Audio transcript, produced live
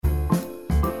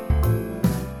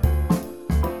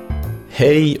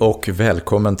Hej och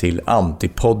välkommen till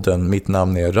Antipodden. Mitt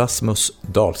namn är Rasmus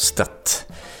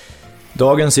Dahlstedt.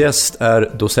 Dagens gäst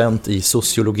är docent i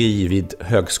sociologi vid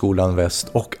Högskolan Väst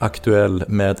och aktuell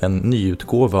med en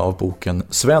nyutgåva av boken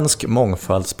Svensk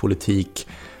mångfaldspolitik,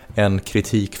 en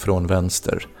kritik från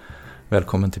vänster.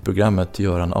 Välkommen till programmet,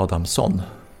 Göran Adamsson.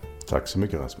 Tack så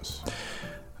mycket, Rasmus.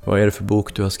 Vad är det för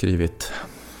bok du har skrivit?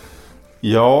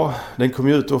 Ja, den kom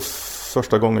ut då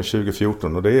första gången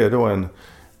 2014 och det är då en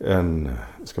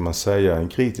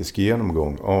kritisk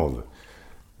genomgång av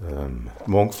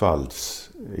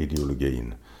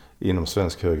mångfaldsideologin inom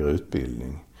svensk högre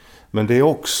utbildning. Men det är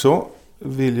också,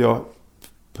 vill jag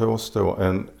påstå,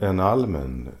 en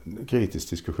allmän kritisk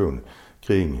diskussion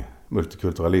kring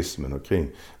multikulturalismen och kring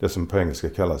det som på engelska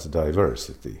kallas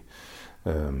diversity.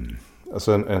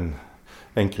 Alltså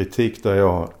en kritik där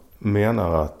jag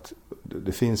menar att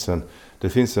det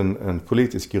finns en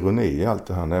politisk ironi i allt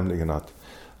det här, nämligen att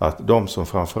de som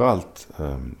framförallt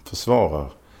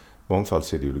försvarar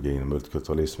mångfaldsideologin och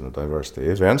multikulturalismen och diversity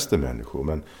är vänstermänniskor,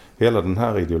 men hela den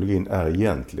här ideologin är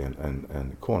egentligen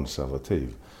en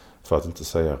konservativ, för att inte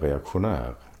säga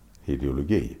reaktionär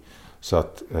ideologi. Så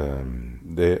att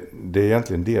det är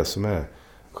egentligen det som är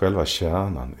själva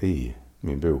kärnan i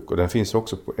min bok, och den finns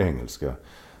också på engelska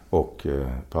och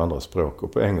på andra språk,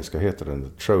 och på engelska heter den The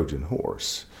Trojan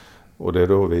Horse. Och det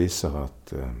då visar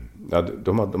att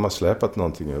de har släpat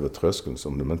någonting över tröskeln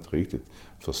som de inte riktigt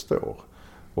förstår.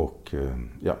 Och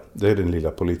det är den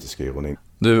lilla politiska ironin.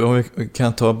 Du, om vi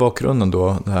kan ta bakgrunden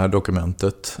då, det här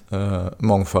dokumentet,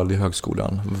 Mångfald i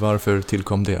högskolan. Varför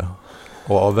tillkom det?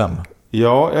 Och av vem?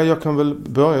 Ja, jag kan väl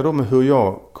börja då med hur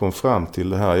jag kom fram till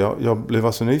det här. Jag blev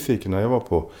alltså nyfiken när jag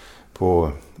var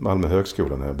på Malmö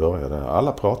högskola när jag började.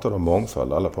 Alla pratade om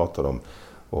mångfald, alla pratade om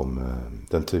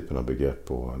den typen av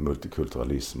begrepp och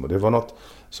multikulturalism. Och det var något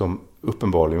som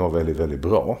uppenbarligen var väldigt, väldigt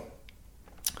bra.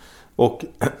 Och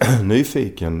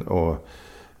nyfiken och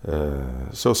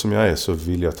så som jag är så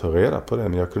vill jag ta reda på det.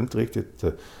 Men jag kunde inte riktigt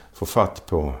få fatt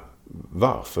på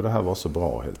varför det här var så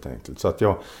bra, helt enkelt. Så att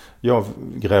jag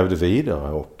grävde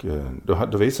vidare och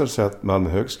då visade det sig att Malmö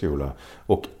högskola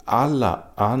och alla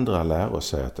andra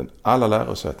lärosäten,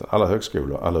 alla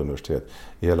högskolor, alla universitet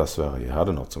i hela Sverige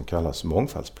hade något som kallas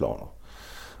mångfaldsplaner.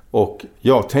 Och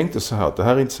jag tänkte så här att det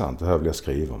här är intressant, det här vill jag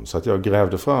skriva om. Så att jag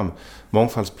grävde fram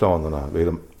mångfaldsplanerna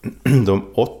vid de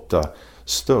 8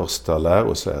 största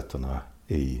lärosätena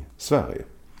i Sverige.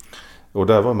 Och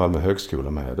där var Malmö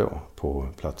högskola med då, på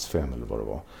plats 5 eller vad det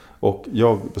var. Och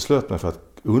jag beslöt mig för att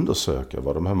undersöka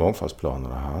vad de här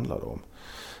mångfaldsplanerna handlade om.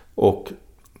 Och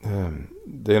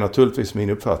det är naturligtvis min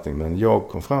uppfattning, men jag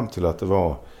kom fram till att det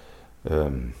var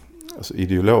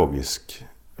ideologisk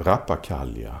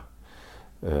rappakalja.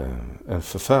 En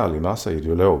förfärlig massa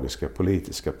ideologiska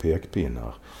politiska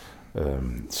pekpinnar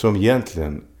som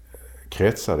egentligen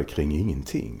kretsade kring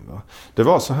ingenting. Va? Det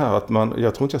var så här att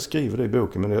jag tror inte jag skriver det i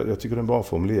boken, men jag tycker det är en bra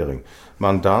formulering.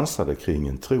 Man dansade kring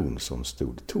en tron som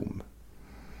stod tom.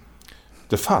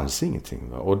 Det fanns ingenting.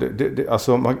 Va? Och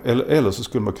eller så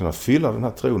skulle man kunna fylla den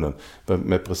här tronen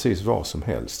med precis vad som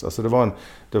helst. Alltså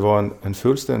det var en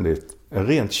fullständigt, en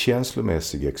rent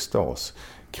känslomässig extas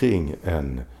kring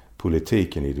en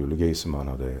politik, en ideologi som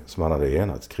man hade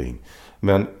enats kring.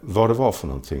 Men vad det var för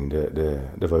någonting,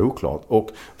 det var oklart. Och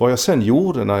vad jag sen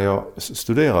gjorde när jag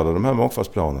studerade de här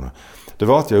mångfaldsplanerna, det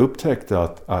var att jag upptäckte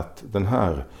att den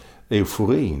här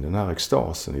euforin, den här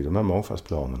extasen i de här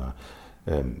mångfaldsplanerna,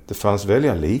 det fanns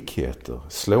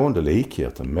slående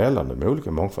likheter mellan de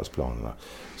olika mångfaldsplanerna.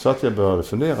 Så att jag började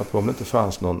fundera på om det inte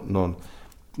fanns någon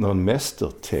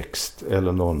mästertext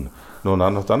eller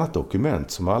något annat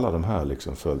dokument som alla de här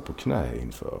liksom föll på knä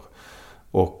inför.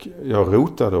 Och jag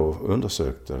rotade och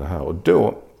undersökte det här, och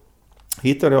då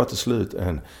hittade jag till slut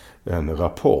en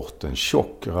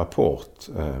tjock rapport,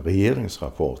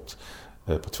 regeringsrapport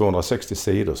på 260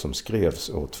 sidor som skrevs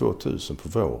år 2000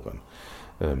 på våren.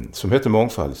 Som hette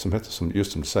Mångfald,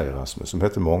 just som du säger, Rasmus, som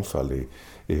hette Mångfald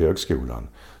i högskolan.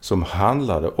 Som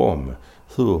handlade om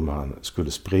hur man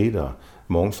skulle sprida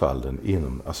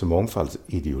mångfalden alltså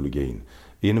mångfaldsideologin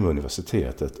inom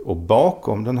universitetet. Och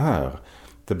bakom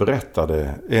det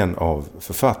berättade en av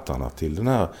författarna till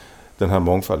den här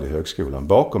mångfald i högskolan.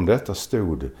 Bakom detta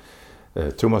stod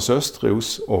Thomas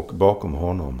Östros, och bakom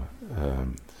honom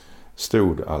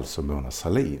stod alltså Mona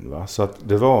Sahlin. Va? Så att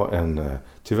det var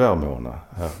tyvärr Mona,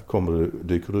 här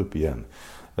dyker du upp igen.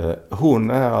 Hon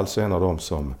är alltså en av dem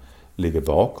som ligger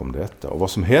bakom detta. Och vad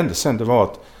som hände sen, det var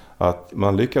att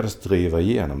man lyckades driva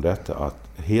igenom detta, att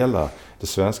hela det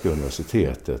svenska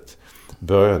universitetet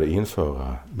började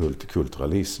införa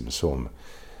multikulturalism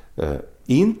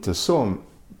inte som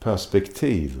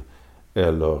perspektiv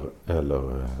eller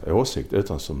åsikt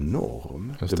utan som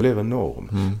norm. Det blev en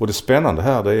norm. Och det spännande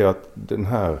här det är att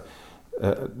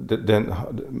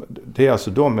det är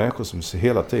alltså de människor som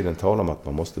hela tiden talar om att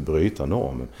man måste bryta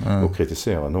normen och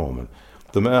kritisera normen.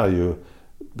 De är ju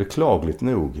beklagligt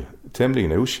nog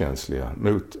tämligen okänsliga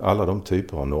mot alla de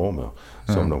typer av normer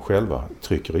som de själva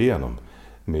trycker igenom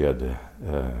med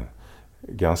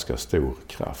ganska stor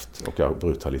kraft och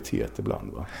brutalitet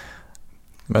ibland. Va?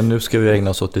 Men nu ska vi ägna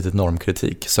oss åt lite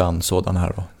normkritik, sann sådan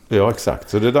här då. Ja, exakt.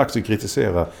 Så det är dags att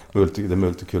kritisera den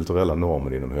multikulturella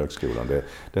normen inom högskolan.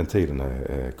 Den tiden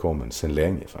är kommen sedan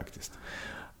länge faktiskt.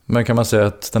 Men kan man säga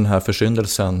att den här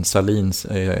försyndelsen, Sahlins,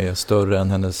 är större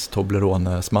än hennes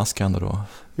Toblerone-smaskande då?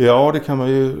 Ja,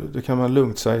 det kan man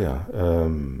lugnt säga.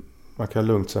 Man kan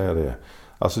lugnt säga det.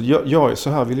 Alltså,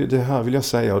 det här vill jag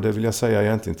säga, och det vill jag säga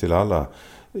egentligen till alla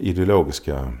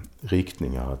ideologiska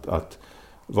riktningar. Att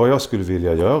vad jag skulle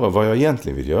vilja göra, vad jag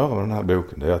egentligen vill göra med den här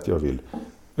boken, det är att jag vill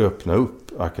öppna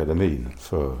upp akademin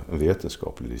för en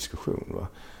vetenskaplig diskussion. Va?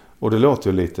 Och det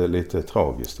låter ju lite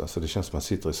tragiskt. Alltså det känns som att man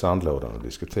sitter i sandlådan och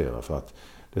diskuterar, för att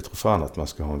det tror fan att man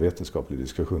ska ha en vetenskaplig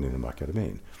diskussion inom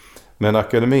akademin. Men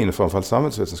akademin, framförallt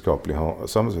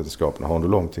samhällsvetenskaperna, har under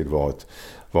lång tid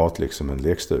varit liksom en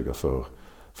lekstuga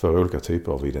för olika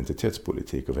typer av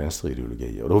identitetspolitik och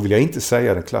vänsterideologier. Och då vill jag inte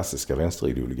säga den klassiska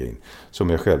vänsterideologin som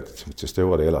jag själv till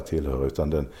stora delar tillhör,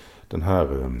 utan den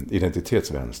här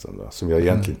identitetsvänstern, va, som jag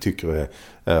egentligen tycker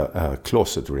är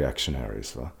closet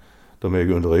reactionaries. Va? De är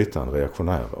ju under ytan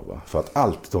reaktionära. Va? För att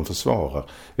allt de försvarar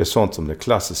är sånt som den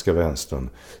klassiska vänstern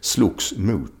slogs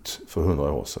mot för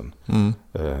 100 år sedan.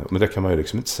 Men det kan man ju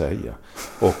liksom inte säga.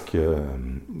 Och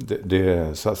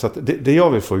det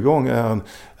jag vill få igång är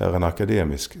en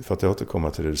akademisk, för att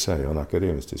återkomma till det du säger, en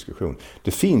akademisk diskussion.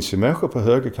 Det finns ju människor på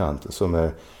högerkanten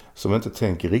som inte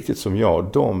tänker riktigt som jag.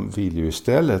 De vill ju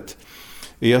istället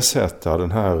ersätta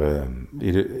den här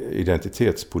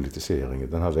identitetspolitiseringen,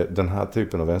 den här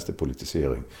typen av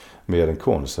vänsterpolitisering med en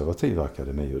konservativ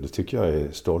akademi, och det tycker jag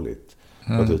är stolligt,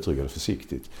 för att uttrycka det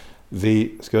försiktigt.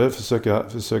 Vi ska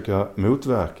försöka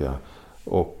motverka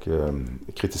och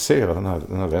kritisera den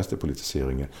här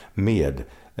vänsterpolitiseringen med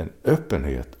en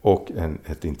öppenhet och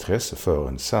ett intresse för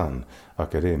en sann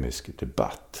akademisk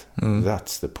debatt.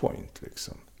 That's the point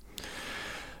liksom.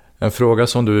 En fråga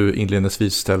som du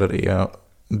inledningsvis ställer är: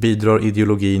 bidrar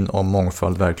ideologin om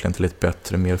mångfald verkligen till ett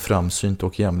bättre, mer framsynt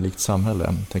och jämlikt samhälle?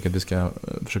 Jag tänker att vi ska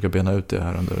försöka bena ut det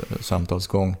här under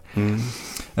samtalsgång.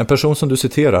 En person som du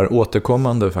citerar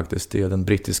återkommande faktiskt är den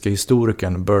brittiska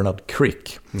historikern Bernard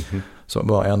Crick, som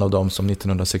var en av dem som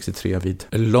 1963 vid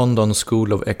London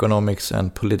School of Economics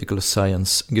and Political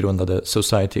Science grundade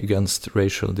Society Against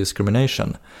Racial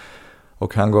Discrimination.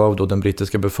 Och han gav då den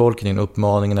brittiska befolkningen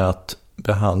uppmaningen att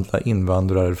behandla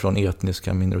invandrare från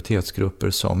etniska minoritetsgrupper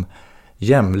som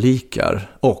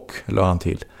jämlikar, och, la han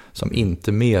till, som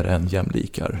inte mer än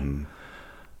jämlikar.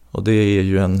 Och det är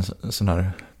ju en sån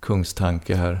här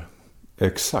kungstanke här.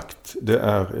 Exakt. Jag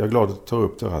är glad att du tar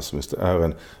upp det, Rasmus. Det är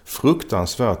en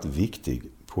fruktansvärt viktig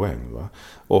poäng. Va?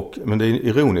 Men det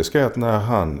ironiska är att när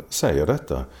han säger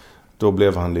detta, då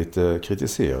blev han lite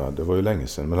kritiserad. Det var ju länge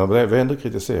sedan, men han blev ändå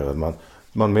kritiserad.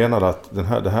 Man menade att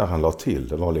det här han la till,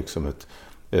 det var liksom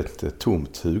ett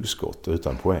tomt hugskott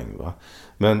utan poäng. Va?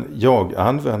 Men jag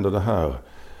använder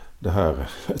det här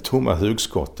tomma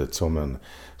hugskottet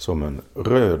som en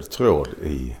röd tråd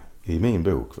i min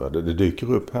bok. Va? Det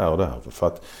dyker upp här och där.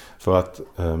 För att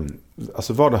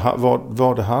alltså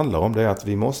vad det handlar om, det är att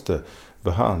vi måste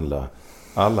behandla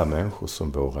alla människor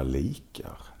som våra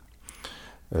likar.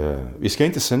 Vi ska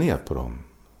inte se ner på dem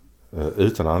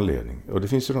utan anledning. Och det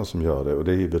finns ju de som gör det, och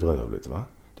det är ju bedrövligt. Va?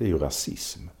 Det är ju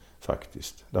rasism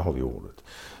faktiskt. Där har vi ordet.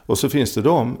 Och så finns det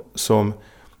de som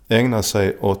ägnar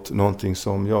sig åt någonting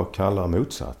som jag kallar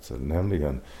motsatsen,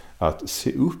 nämligen att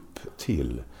se upp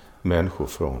till människor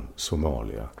från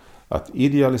Somalia. Att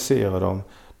idealisera dem.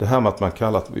 Det här med att man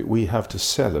kallar att we have to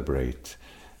celebrate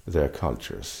their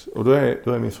cultures. Och då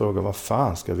är min fråga,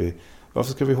 varför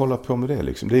ska vi hålla på med det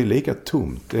liksom? Det är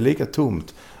lika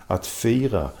tomt att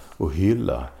fira och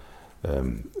hylla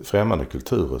främmande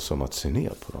kulturer som att se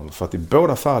ner på dem. För att i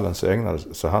båda fallen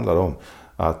så handlar det om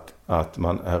att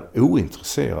man är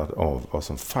ointresserad av vad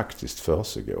som faktiskt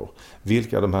försiggår.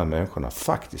 Vilka de här människorna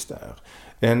faktiskt är.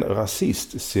 En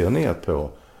rasist ser ner på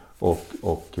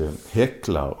och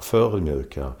häcklar och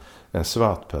förödmjukar en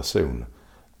svart person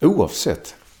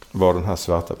oavsett vad den här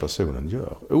svarta personen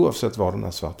gör. Oavsett vad den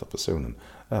här svarta personen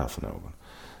är för någon.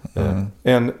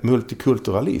 En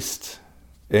multikulturalist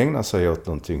ägnar sig åt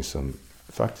någonting som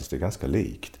faktiskt är ganska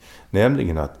likt.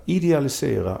 Nämligen att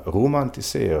idealisera,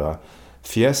 romantisera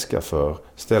fjäska för,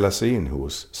 ställa sig in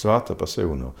hos svarta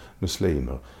personer,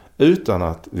 muslimer, utan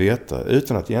att veta,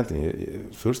 utan att egentligen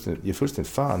ge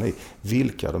fullständigt fan i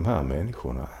vilka de här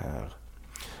människorna är.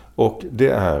 Och det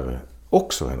är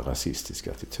också en rasistisk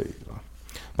attityd. Va?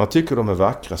 Man tycker de är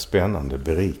vackra, spännande,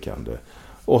 berikande.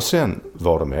 Och sen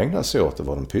vad de ägnar sig åt och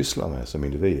vad de pysslar med som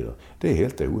individer, det är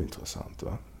helt ointressant.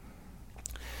 Va?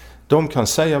 De kan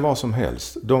säga vad som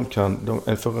helst.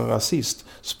 För en rasist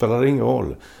spelar det ingen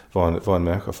roll vad en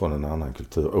människa från en annan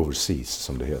kultur, overseas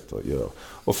som det heter, gör.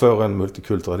 Och för en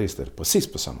multikulturalist är det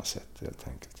precis på samma sätt helt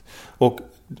enkelt. Och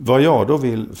vad jag då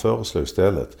vill föreslå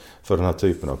istället för den här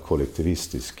typen av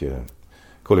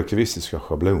kollektivistiska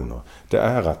schabloner, det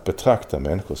är att betrakta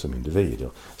människor som individer.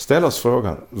 Ställ oss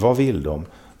frågan, vad vill de?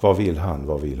 Vad vill han?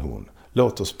 Vad vill hon?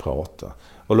 Låt oss prata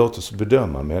och låt oss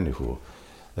bedöma människor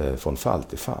från fall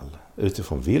till fall,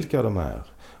 utifrån vilka de är.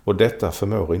 Och detta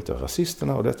förmår inte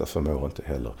rasisterna och detta förmår inte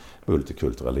heller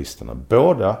multikulturalisterna.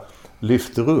 Båda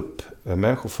lyfter upp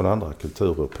människor från andra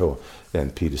kulturer på en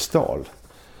piedestal.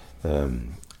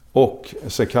 Och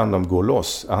så kan de gå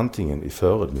loss antingen i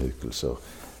förödmjukelser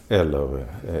eller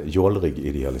jollrig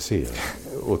idealisering.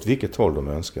 Åt vilket håll de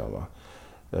önskar. Va?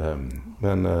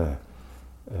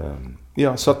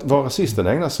 Så att vad rasisten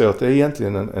ägnar sig åt är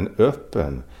egentligen en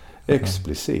öppen,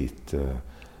 explicit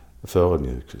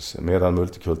förödmjukelse. Medan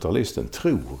multikulturalisten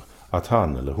tror att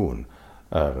han eller hon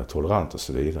är tolerant och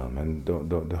så vidare. Men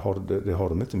det har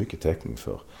de inte mycket täckning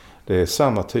för. Det är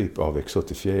samma typ av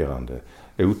exotifierande,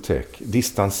 otäck,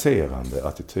 distanserande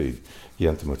attityd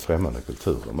gentemot främmande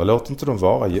kulturer. Man låter inte dem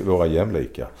vara våra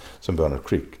jämlika, som Bernard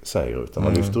Crick säger, utan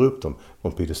man lyfter upp dem på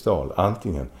en piedestal,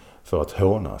 antingen för att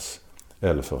hånas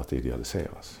eller för att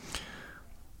idealiseras.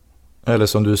 Eller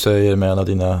som du säger med en av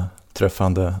dina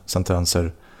träffande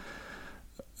sentenser.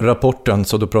 Rapporten,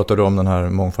 så då pratar du om den här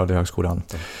mångfaldiga högskolan.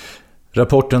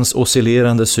 Rapportens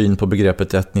oscillerande syn på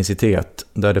begreppet etnicitet,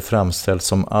 där det framställs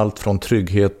som allt från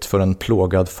trygghet för en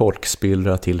plågad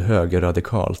folkspillra till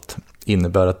högerradikalt,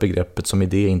 innebär att begreppet som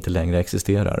idé inte längre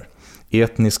existerar.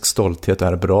 Etnisk stolthet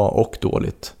är bra och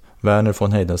dåligt. Werner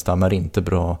von Heidenstam är inte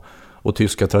bra och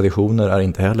tyska traditioner är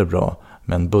inte heller bra,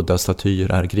 men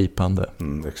Buddha-statyer är gripande.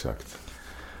 Exakt.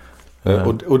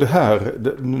 Och det här,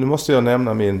 nu måste jag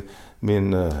nämna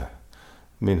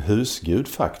min husgud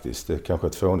faktiskt. Det är kanske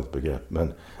ett fånigt begrepp,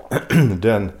 men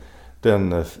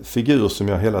den figur som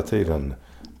jag hela tiden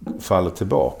faller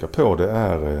tillbaka på, det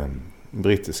är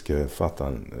brittiske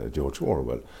författaren George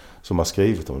Orwell, som har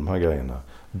skrivit om de här grejerna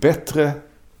bättre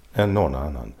än någon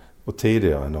annan och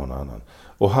tidigare än någon annan.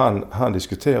 Och han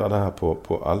diskuterar det här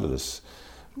på alldeles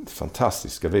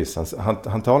fantastiska vis.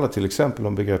 Han talar till exempel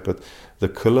om begreppet the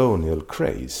colonial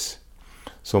craze,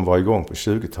 som var igång på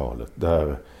 20-talet,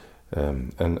 där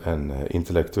en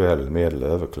intellektuell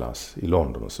medelöverklass i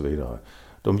London och så vidare,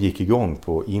 de gick igång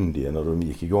på Indien och de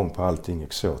gick igång på allting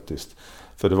exotiskt.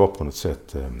 För det var på något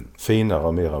sätt finare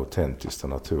och mer autentiskt och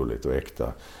naturligt och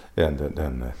äkta än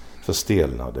den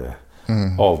förstelnade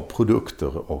av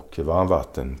produkter och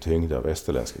varmvatten tyngda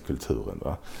västerländska kulturen,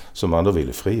 va? Som man då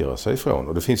ville frigöra sig ifrån.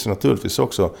 Och det finns ju naturligtvis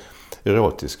också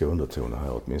erotiska undertoner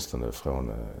här, åtminstone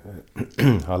från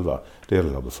halva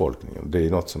delen av befolkningen. Det är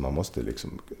något som man måste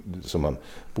som man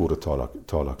borde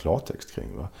tala klartext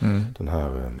kring, va?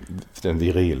 Den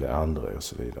virile andre och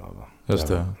så vidare, va? Just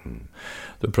det.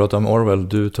 Du pratar om Orwell,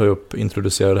 du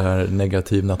introducerar det här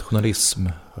negativ nationalism.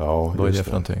 Ja, vad är det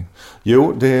för någonting?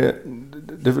 Jo,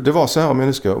 det var så här,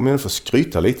 om jag får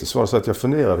skryta lite, så var det så att jag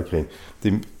funderade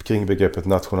kring begreppet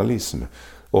nationalism.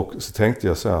 Och så tänkte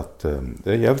jag så här att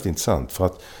det är jävligt intressant, för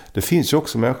att det finns ju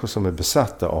också människor som är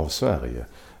besatta av Sverige,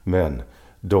 men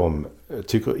de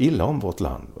tycker illa om vårt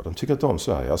land. De tycker inte om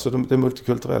Sverige, alltså det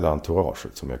multikulturella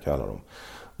entouraget som jag kallar dem.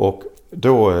 Och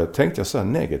då tänkte jag så här,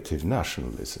 negative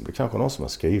nationalism, det är kanske någon som har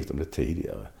skrivit om det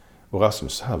tidigare. Och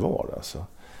Rasmus, här var det alltså.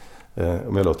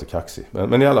 Om jag låter kaxig.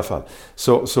 Men i alla fall,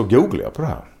 så googlade jag på det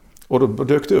här. Och då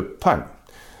dök det upp, pang,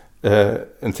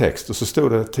 en text. Och så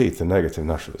stod det titeln Negative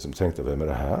Nationalism. Tänkte, vem är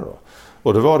det här då?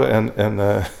 Och då var det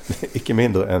en icke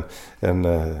mindre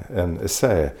en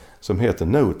essä som heter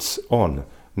Notes on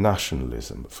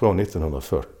Nationalism från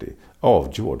 1940 av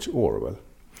George Orwell.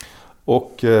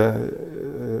 Och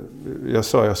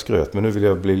jag skröt, men nu vill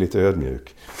jag bli lite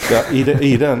ödmjuk.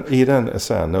 I den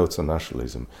essän Notes on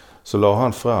Nationalism så la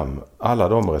han fram alla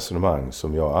de resonemang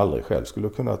som jag aldrig själv skulle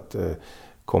kunnat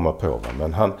komma på.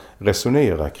 Men han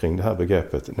resonerar kring det här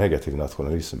begreppet negativ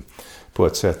nationalism på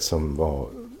ett sätt som var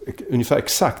ungefär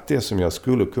exakt det som jag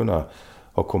skulle kunna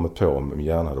ha kommit på om min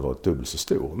hjärna hade varit dubbelt så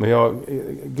stor. Men jag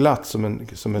glatt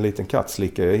som en liten katt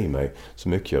slickar jag i mig så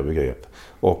mycket jag begrep.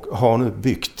 Och har nu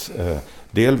byggt,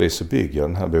 delvis så bygger jag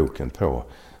den här boken på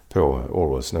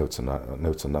Orwells Notes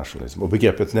on Nationalism och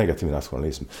begreppet negativ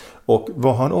nationalism. Och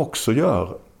vad han också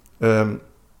gör,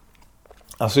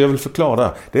 alltså jag vill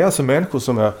förklara det är alltså människor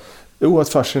som är oerhört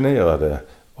fascinerade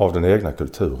av den egna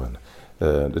kulturen.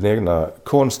 Den egna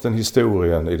konsten,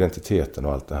 historien, identiteten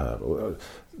och allt det här. Och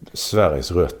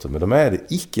Sveriges rötter. Men de är det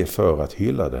icke för att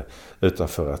hylla det utan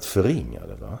för att förringa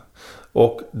det. Va?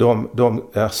 Och de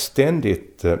är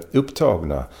ständigt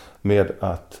upptagna med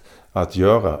att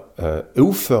göra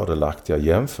ofördelaktiga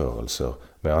jämförelser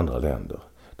med andra länder.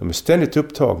 De är ständigt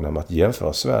upptagna med att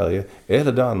jämföra Sverige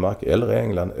eller Danmark eller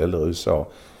England eller USA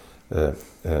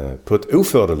på ett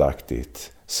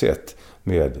ofördelaktigt sätt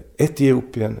med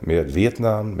Etiopien, med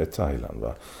Vietnam, med Thailand.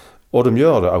 Va? Och de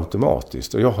gör det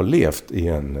automatiskt. Och jag har levt i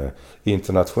en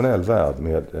internationell värld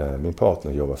med min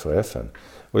partner jobbar för FN.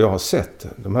 Och jag har sett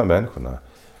de här människorna.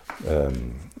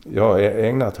 Jag har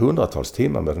ägnat hundratals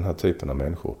timmar med den här typen av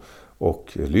människor.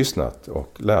 Och lyssnat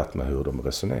och lärt mig hur de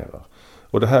resonerar.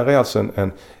 Och det här är alltså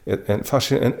en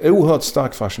oerhört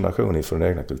stark fascination inför den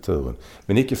egna kulturen.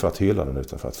 Men inte för att hylla den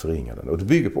utan för att förringa den. Och det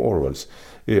bygger på Orwells,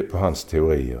 på hans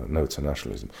teorier, Notes on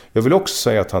Nationalism. Jag vill också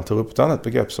säga att han tar upp ett annat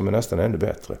begrepp som är nästan ännu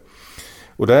bättre.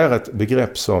 Och det är ett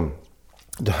begrepp som,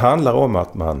 det handlar om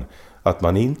att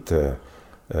man inte...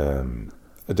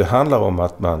 Det handlar om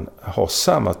att man har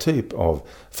samma typ av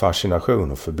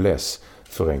fascination och fäbless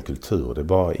för en kultur. Det är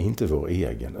bara inte vår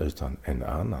egen utan en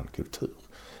annan kultur.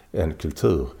 En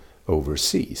kultur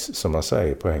overseas, som man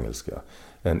säger på engelska.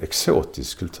 En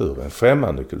exotisk kultur, en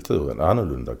främmande kultur, en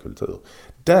annorlunda kultur.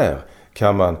 Där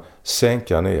kan man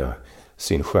sänka ner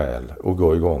sin själ och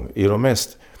gå igång i de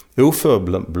mest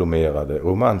oförblommerade,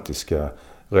 romantiska,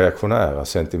 reaktionära,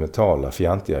 sentimentala,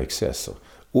 fjantiga excesser.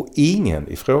 Och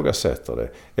ingen ifrågasätter det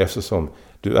eftersom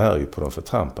du är ju på de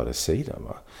förtrampade sidan.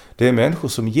 Va? Det är människor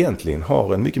som egentligen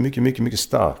har en mycket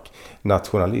stark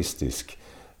nationalistisk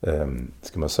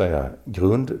ska man säga,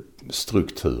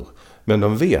 grundstruktur. Men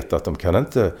de vet att de kan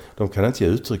inte ge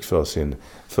uttryck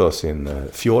för sin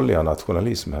fjolliga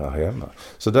nationalism här hemma.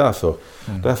 Så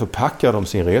därför packar de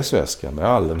sin resväska med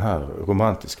all den här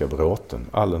romantiska bråten,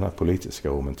 all den här politiska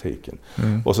romantiken.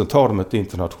 Och så tar de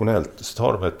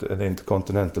en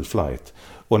intercontinental flight.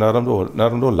 Och när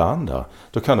de då landar,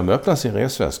 då kan de öppna sin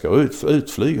resväska och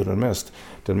utflyger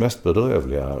den mest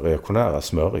bedrövliga reaktionära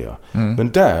smörja.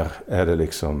 Men där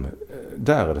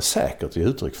är det säkert att ge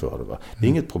uttryck för det. Va? Det är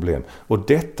inget problem. Och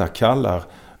detta kallar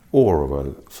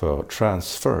Orwell för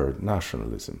transferred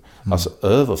nationalism. Alltså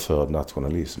överförd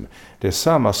nationalism. Det är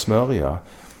samma smörja,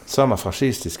 samma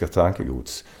fascistiska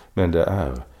tankegods, men det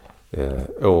är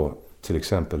till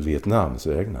exempel Vietnams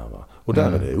egna. Va? Och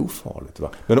där är det ofarligt. Va?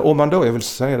 Men om man då, jag vill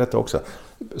säga detta också,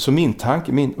 så min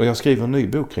tanke, och jag skriver en ny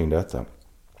bok kring detta,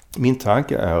 min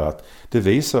tanke är att det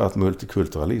visar att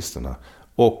multikulturalisterna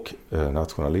och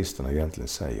nationalisterna egentligen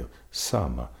säger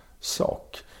samma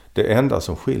sak. Det enda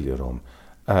som skiljer dem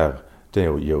är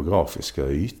den geografiska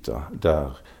yta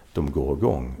där de går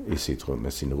igång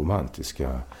med sin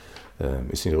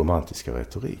romantiska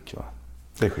retorik. Va?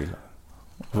 Det är skillnaden.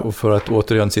 Och för att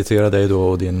återigen citera dig då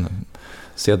och din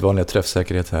sedvanliga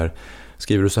träffsäkerhet här,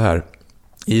 skriver du så här: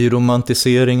 i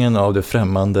romantiseringen av det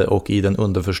främmande och i den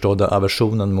underförstådda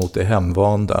aversionen mot det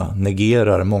hemvanda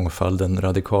negerar mångfalden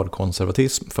radikal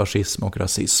konservatism, fascism och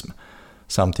rasism.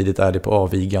 Samtidigt är det på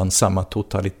avvigan samma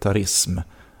totalitarism.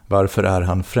 Varför är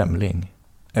han främling?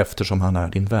 Eftersom han är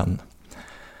din vän.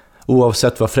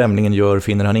 Oavsett vad främlingen gör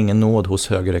finner han ingen nåd hos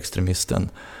högerextremisten.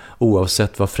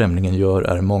 Oavsett vad främlingen gör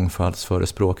är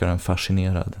mångfaldsförespråkaren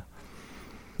fascinerad.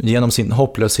 Genom sin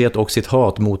hopplöshet och sitt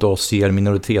hat mot oss ger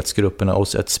minoritetsgrupperna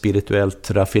oss ett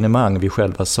spirituellt raffinemang vi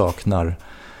själva saknar.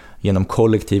 Genom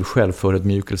kollektiv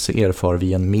självförödmjukelse erfar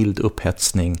vi en mild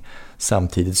upphetsning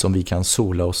samtidigt som vi kan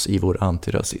sola oss i vår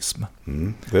antirasism.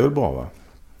 Det är väl bra, va?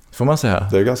 Får man säga?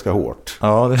 Det är ganska hårt.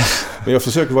 Ja, Men jag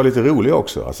försöker vara lite rolig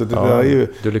också. Alltså det där är ju...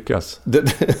 Du lyckas.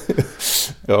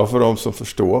 Ja, för de som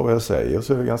förstår vad jag säger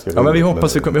så är det ganska roligt. Ja, men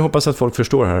vi hoppas att folk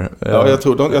förstår här. Ja, jag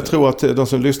tror att de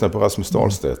som lyssnar på Rasmus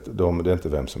Dahlstedt, det är inte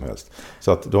vem som helst.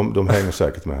 Så att de hänger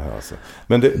säkert med här. Alltså.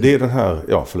 Men det är den här...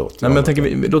 Ja, förlåt. Nej, men jag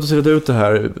tänker, låt oss reda ut det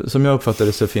här. Som jag uppfattar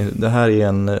det så finns... Det här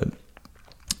är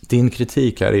din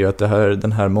kritik här är ju att det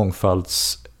här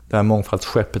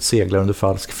mångfaldsskeppet seglar under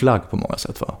falsk flagg på många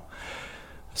sätt, va?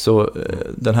 Så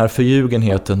den här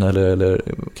förljugenheten, eller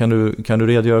kan du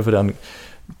redogöra för den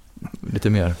lite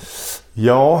mer?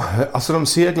 Ja, alltså de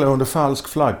seglar under falsk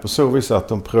flagg på så vis att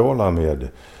de prålar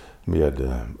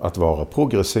med att vara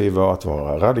progressiva, att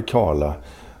vara radikala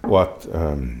och att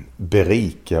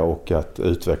berika och att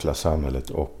utveckla samhället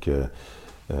och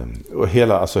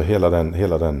hela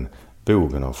den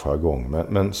bogen av jargong.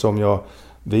 Men som jag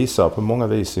visar på många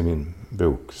vis i min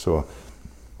bok, så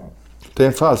det är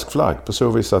en falsk flagg på så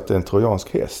vis att det är en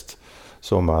trojansk häst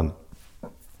som man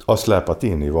har släpat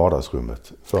in i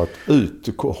vardagsrummet för att ut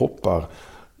hoppar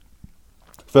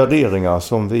värderingar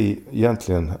som vi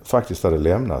egentligen faktiskt hade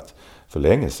lämnat för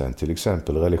länge sedan. Till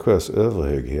exempel religiös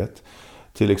överhöghet,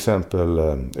 till exempel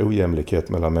ojämlikhet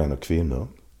mellan män och kvinnor,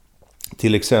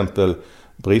 till exempel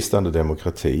bristande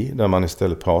demokrati där man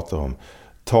istället pratar om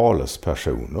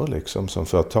talespersoner liksom, som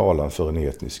för talan för en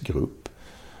etnisk grupp.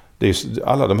 Det är,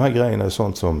 alla de här grejerna är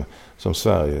sånt som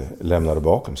Sverige lämnade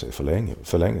bakom sig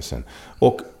för länge sedan.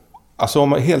 Och alltså om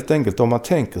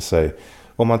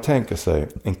man tänker sig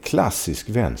en klassisk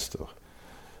vänster,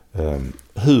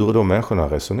 hur de människorna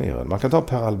resonerar. Man kan ta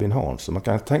Per Albin Hansson, man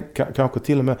kan kanske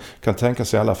till och med kan tänka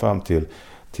sig alla fram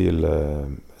till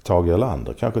Tage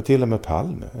Erlander, kanske till och med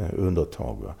Palme under ett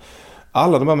tag. Va?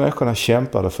 Alla de här människorna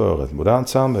kämpade för ett modernt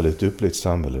samhälle, ett upplyst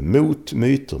samhälle, mot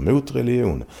myter, mot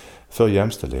religion, för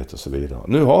jämställdhet och så vidare.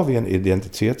 Nu har vi en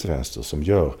identitetsvänster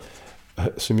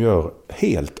som gör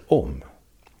helt om.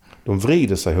 De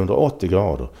vrider sig 180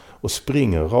 grader och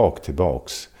springer rakt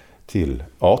tillbaks till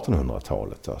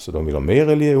 1800-talet. Alltså de vill ha mer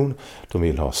religion, de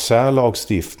vill ha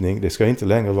särlagstiftning, det ska inte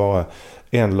längre vara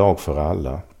en lag för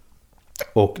alla.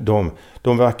 Och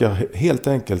de verkar helt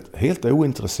enkelt helt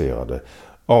ointresserade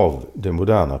av det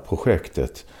moderna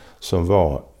projektet som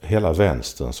var hela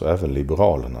vänsterns och även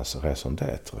liberalernas raison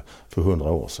d'être för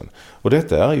 100 år sedan. Och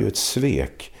detta är ju ett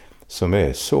svek som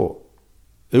är så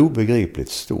obegripligt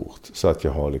stort så att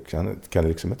jag kan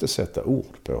liksom inte sätta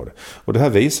ord på det. Och det här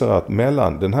visar att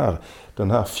mellan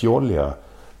den här fjolliga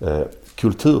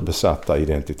kulturbesatta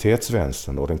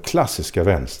identitetsvänstern och den klassiska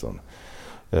vänstern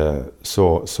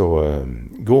så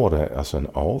går det alltså en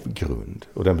avgrund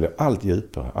och den blir allt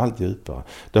djupare.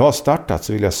 Det har startats,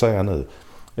 vill jag säga nu,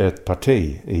 ett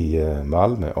parti i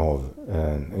Malmö av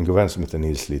en god vän som heter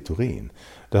Nils Littorin.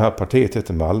 Det här partiet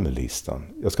heter Malmölistan.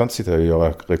 Jag ska inte sitta och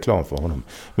göra reklam för honom.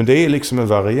 Men det är liksom en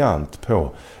variant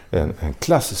på en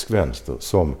klassisk vänster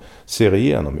som ser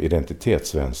igenom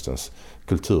identitetsvänsterns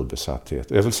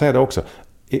kulturbesatthet. Jag vill säga det också.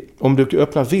 Om du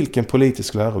öppnar vilken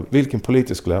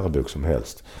politisk lärobok som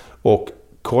helst och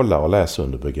kollar och läser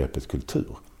under begreppet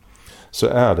kultur, så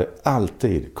är det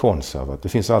alltid konservativt. Det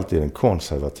finns alltid en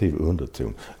konservativ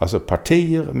underton. Alltså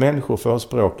partier, människor,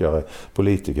 förespråkare,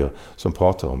 politiker som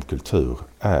pratar om kultur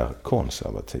är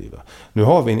konservativa. Nu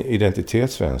har vi en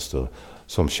identitetsvänster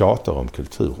som tjatar om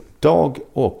kultur dag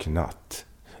och natt.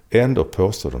 Ändå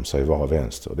påstår de sig vara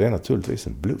vänster. Det är naturligtvis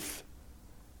en bluff.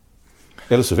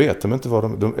 Eller så vet de inte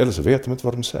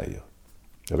vad de säger.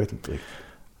 Jag vet inte riktigt.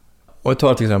 Och jag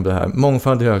tar till exempel det här.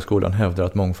 Mångfald i högskolan hävdar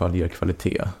att mångfald ger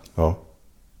kvalitet. Ja.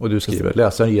 Och du skriver,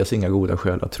 läsaren ges inga goda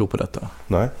skäl att tro på detta.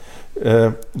 Nej.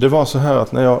 Det var så här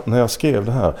att när jag skrev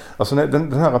det här, alltså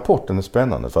den här rapporten är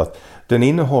spännande för att den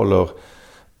innehåller,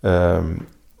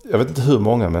 jag vet inte hur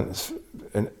många, men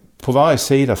på varje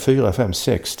sida 4, 5,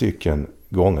 6 stycken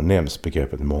gånger nämns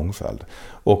begreppet mångfald.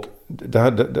 Och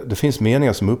det finns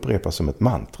meningar som upprepas som ett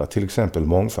mantra. Till exempel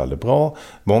mångfald är bra,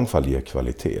 mångfald ger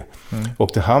kvalitet.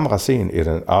 Och det hamras in i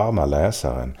den arma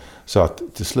läsaren så att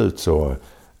till slut så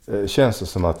känns det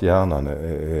som att hjärnan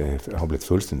har blivit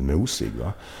fullständigt mosig.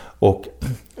 Va?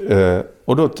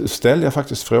 Och då ställde jag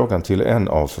faktiskt frågan till en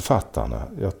av författarna.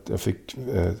 Jag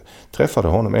träffade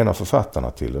honom, en av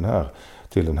författarna till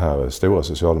den här stora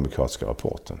socialdemokratiska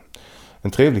rapporten.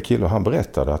 En trevlig kille, och han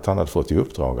berättade att han hade fått i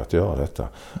uppdrag att göra detta.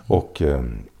 Och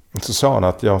så sa han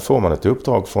att får man ett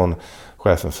uppdrag från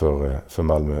chefen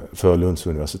för Lunds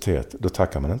universitet, då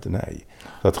tackar man inte nej.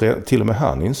 Så att till och med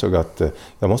han insåg att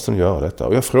jag måste göra detta.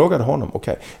 Och jag frågade honom,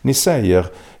 okej, ni säger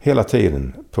hela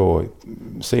tiden på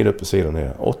sida upp och sida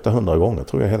ner, 800 gånger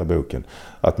tror jag hela boken,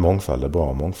 att mångfald är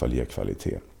bra, mångfald ger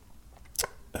kvalitet.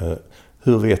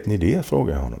 Hur vet ni det?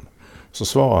 Frågade jag honom. Så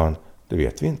svarade han, det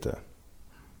vet vi inte.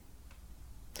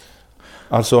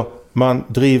 Alltså, man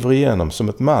driver igenom som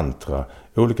ett mantra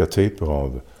olika typer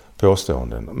av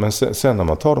påståenden. Men sen när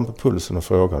man tar dem på pulsen och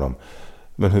frågar dem,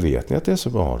 men hur vet ni att det är så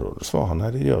bra då? Då svarar han,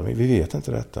 nej det gör vi vet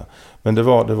inte detta. Men det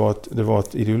var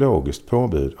ett ideologiskt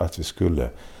påbud att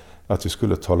vi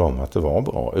skulle tala om att det var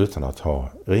bra utan att ha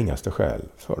ringaste skäl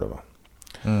för det. Va?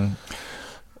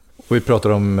 Och vi pratar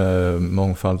om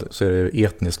mångfald, så är det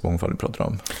etnisk mångfald vi pratar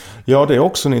om. Ja, det är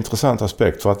också en intressant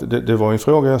aspekt. För att det var en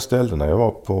fråga jag ställde när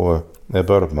jag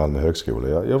började på Malmö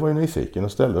högskola. Jag var ju nyfiken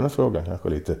och ställde den frågan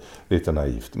kanske lite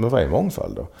naivt. Men vad är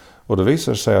mångfald då? Och då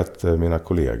visade det sig att mina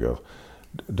kollegor,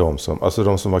 de som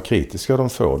var kritiska,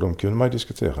 de kunde man ju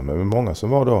diskutera med. Men många som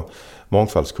var då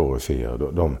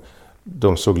mångfaldskoryféer,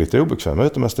 de såg lite obekväma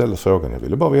ut när man ställde frågan. Jag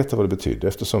ville bara veta vad det betydde,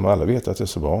 eftersom alla vet att det är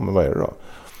så bra. Men vad är det då?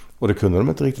 Och det kunde de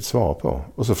inte riktigt svara på.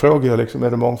 Och så frågade jag liksom,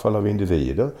 är det mångfald av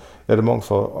individer? Är det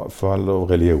mångfald av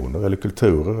religioner eller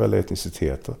kulturer eller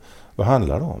etniciteter? Vad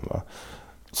handlar det om? Va?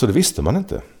 Så det visste man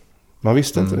inte. Man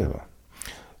visste inte det, va?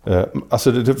 Alltså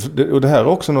och det här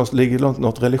också ligger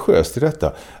något religiöst i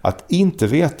detta. Att inte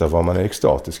veta vad man är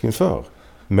extatisk inför.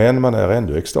 Men man är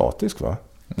ändå extatisk, va?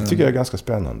 Det tycker jag är ganska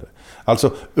spännande.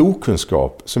 Alltså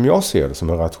okunskap, som jag ser det som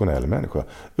en rationell människa,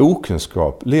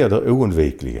 okunskap leder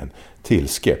oundvikligen till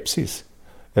skepsis.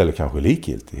 Eller kanske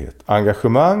likgiltighet.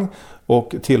 Engagemang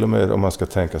och till och med om man ska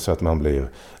tänka sig att man blir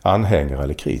anhängare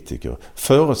eller kritiker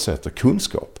förutsätter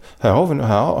kunskap. Här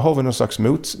har vi någon slags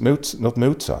något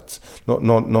motsats.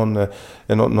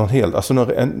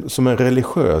 Som en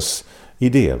religiös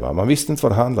idé. Va? Man visste inte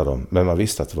vad det handlade om, men man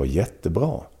visste att det var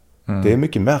jättebra. Det är en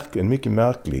mycket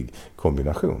märklig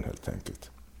kombination helt enkelt.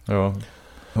 Ja.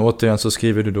 Och återigen så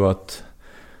skriver du då att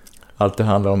allt det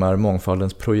handlar om är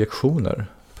mångfaldens projektioner.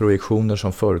 Projektioner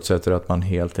som förutsätter att man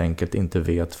helt enkelt inte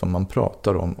vet vad man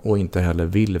pratar om och inte heller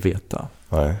vill veta.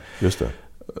 Nej, just det.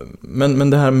 Men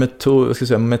det här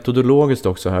metodologiskt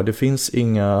också här, det finns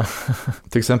inga...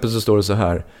 Till exempel så står det så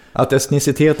här, att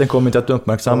etniciteten kommer inte att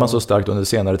uppmärksammas så starkt under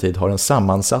senare tid har en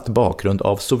sammansatt bakgrund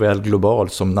av såväl global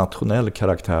som nationell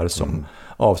karaktär som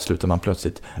avslutar man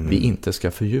plötsligt vi inte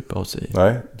ska fördjupa oss i.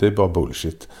 Nej, det är bara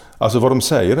bullshit. Alltså vad de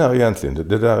säger där egentligen,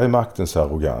 det där är maktens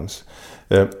arrogans.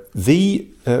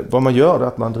 Vad man gör är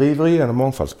att man driver igenom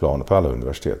mångfaldsplaner på alla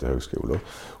universitet och högskolor.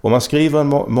 Och man skriver en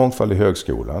mångfald i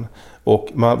högskolan. Och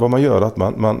vad man gör är att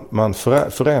man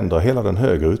förändrar hela den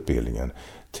högre utbildningen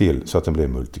så att den blir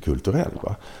multikulturell.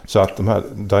 Va? Så att de här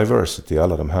diversity,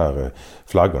 alla de här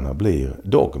flaggorna blir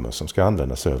dogmer som ska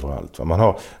användas överallt.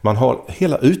 Va? Man har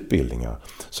hela utbildningar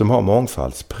som har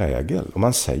mångfaldsprägel och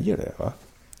man säger det. Va?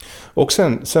 Och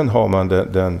sen har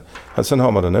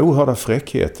man den oerhörda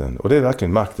fräckheten, och det är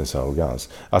verkligen maktens arrogans,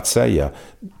 att säga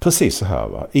precis så här,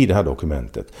 va, i det här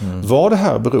dokumentet. Vad det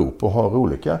här beror på har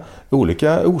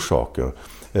olika orsaker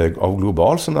av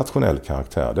global som nationell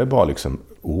karaktär. Det är bara liksom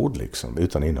ord liksom,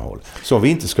 utan innehåll. Som vi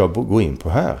inte ska gå in på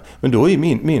här. Men då är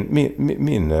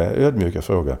min ödmjuka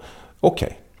fråga,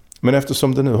 okej. Men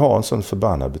eftersom det nu har en sån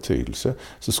förbannad betydelse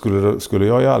så skulle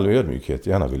jag i all ödmjukhet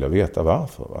gärna vilja veta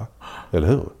varför, va? Eller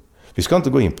hur? Vi ska inte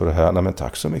gå in på det här, nej men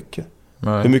tack så mycket.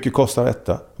 Nej. Hur mycket kostar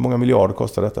detta? Hur många miljarder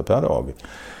kostar detta per dag?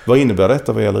 Vad innebär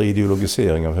detta vad gäller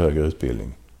ideologisering av högre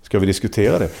utbildning? Ska vi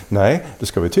diskutera det? Nej, det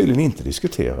ska vi tydligen inte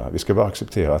diskutera. Vi ska bara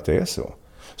acceptera att det är så.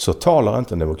 Så talar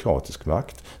inte en demokratisk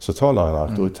makt, så talar en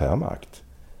auktoritär makt.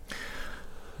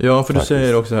 Ja, för du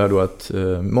säger också här då att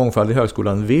mångfald i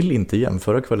högskolan vill inte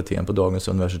jämföra kvaliteten på dagens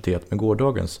universitet med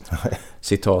gårdagens.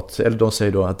 Citat, eller de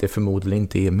säger då att det förmodligen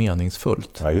inte är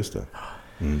meningsfullt. Ja, just det.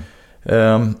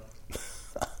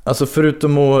 Alltså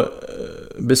förutom att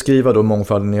beskriva då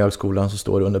mångfalden i högskolan så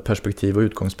står det under perspektiv och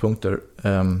utgångspunkter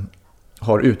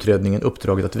har utredningen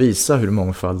uppdraget att visa hur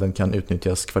mångfalden kan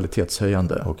utnyttjas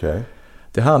kvalitetshöjande. Okay.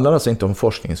 Det handlar alltså inte om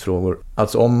forskningsfrågor,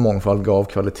 alltså om mångfald gav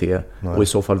kvalitet. Nej. Och i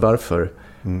så fall varför.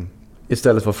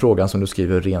 Istället var frågan som du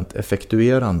skriver rent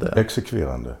effektuerande.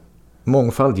 Exekverande.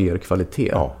 Mångfald ger kvalitet.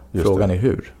 Ja, frågan är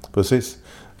hur. Precis.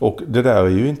 Och det där är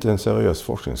ju inte en seriös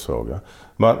forskningsfråga.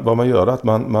 Vad man gör är att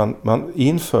man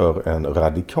inför en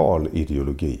radikal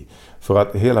ideologi. För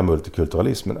att hela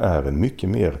multikulturalismen är en mycket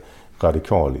mer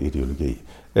radikal ideologi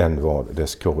än vad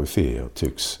dess koryféer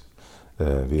tycks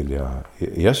vilja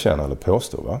erkänna eller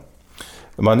påstå. Va?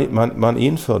 Man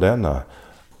inför denna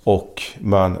och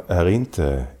man är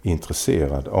inte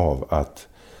intresserad av att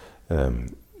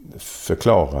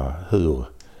förklara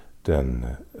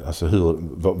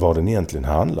vad den egentligen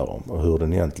handlar om och hur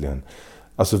den egentligen,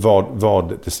 alltså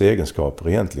vad dess egenskaper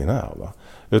egentligen är. Va?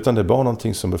 Utan det är bara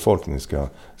någonting som befolkningen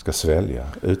ska svälja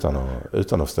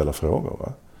utan att ställa frågor.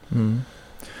 Va?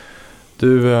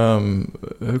 Du,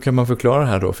 hur kan man förklara det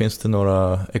här då? Finns det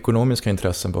några ekonomiska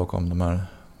intressen bakom de här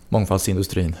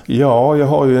mångfaldsindustrin? Ja, jag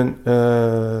har ju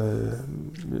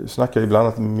snackar ibland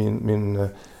annat med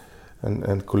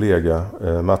en kollega,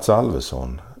 Mats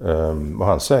Alvesson. Och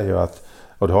han säger att,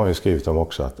 och det har jag skrivit om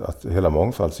också, att hela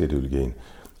mångfaldsideologin,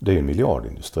 det är en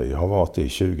miljardindustri. Har varit det i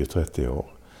 20-30 år.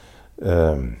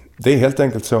 Det är helt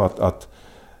enkelt så att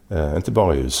Inte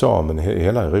bara i USA men i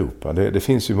hela Europa. Det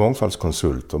finns ju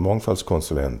mångfaldskonsulter,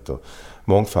 mångfaldskonsulenter,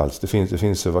 det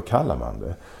finns vad kallar man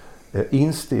det?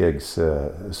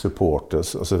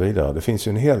 Instegssupporters och så vidare. Det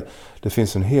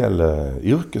finns en hel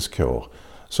yrkeskår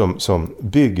som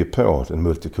bygger på den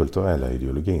multikulturella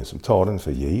ideologin, som tar den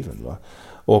för given. Va?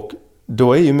 Och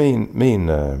då är ju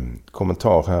min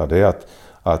kommentar här det är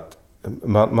att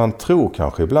man tror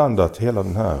kanske ibland att hela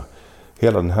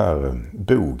den här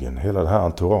bogen, hela det här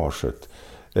entouraget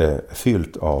är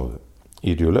fyllt av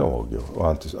ideologer, och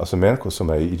alltså människor som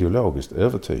är ideologiskt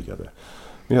övertygade.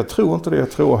 Men jag tror inte det.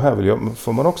 Jag tror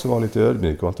får man också vara lite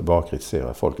ödmjuk och inte bara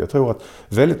kritisera folk. Jag tror att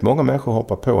väldigt många människor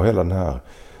hoppar på hela den här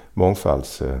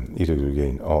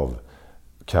mångfaldsideologin av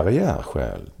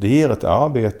karriärskäl. Det ger ett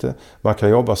arbete, man kan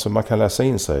jobba så man kan läsa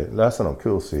någon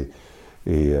kurs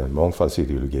i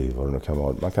mångfaldsideologi, vad det nu kan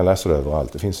vara. Man kan läsa det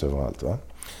överallt, det finns överallt, va?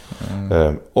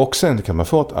 Och sen kan man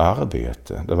få ett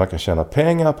arbete där man kan tjäna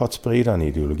pengar på att sprida en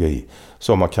ideologi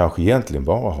som man kanske egentligen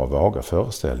bara har vaga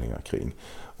föreställningar kring,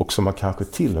 och som man kanske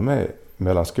till och med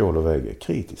mellan skål och vägg är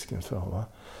kritisk inför. Va?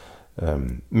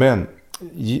 Men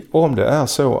om det är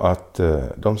så att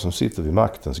de som sitter vid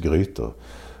maktens grytor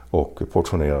och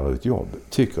portionerar ut jobb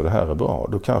tycker det här är bra,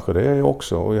 då kanske det är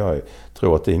också, och jag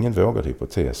tror att det är ingen vågad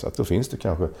hypotes, att då finns det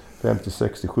kanske 50,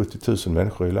 60, 70 000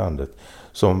 människor i landet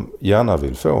som gärna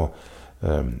vill få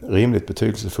rimligt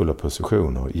betydelsefulla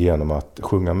positioner genom att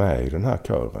sjunga med i den här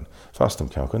kören, fast de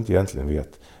kanske inte egentligen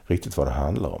vet riktigt vad det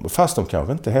handlar om. Och fast de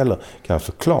kanske inte heller kan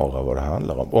förklara vad det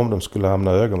handlar om de skulle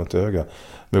hamna öga mot öga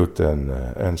mot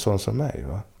en sån som mig.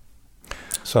 Va?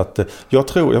 Så att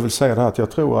jag vill säga det här, att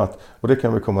jag tror att, och det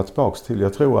kan vi komma tillbaka till,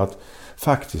 jag tror att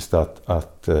faktiskt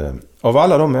att av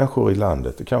alla de människor i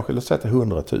landet, det kanske låt säga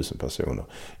 100 000 personer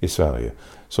i Sverige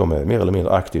som är mer eller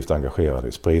mindre aktivt engagerade i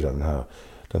att sprida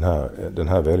den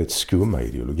här väldigt skumma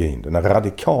ideologin, den här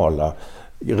radikala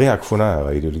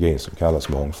reaktionära ideologin som kallas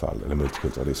mångfald eller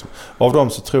multikulturalism. Av dem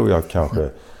så tror jag kanske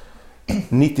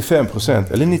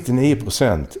 95% eller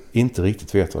 99% inte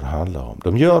riktigt vet vad det handlar om.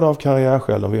 De gör det av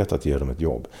karriärskäl, de vet att det ger dem ett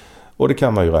jobb. Och det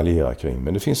kan man ju raljera kring.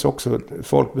 Men det finns också,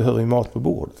 folk behöver ju mat på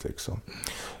bordet liksom.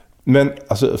 Men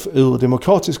alltså, ur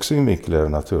demokratisk synvinkel är det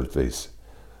naturligtvis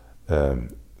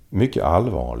mycket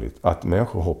allvarligt att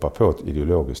människor hoppar på ett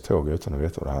ideologiskt tåg utan att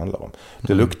veta vad det handlar om.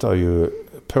 Det luktar ju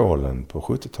Polen på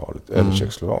 70-talet, eller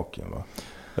Tjeckoslovakien, va?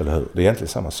 Eller hur? Det är egentligen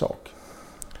samma sak.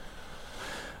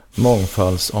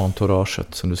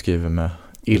 Mångfaldsentouraget som du skriver med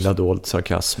illa dold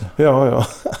sarkasm. Ja.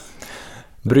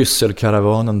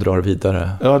 Brysselkaravanen drar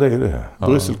vidare. Ja, det är det.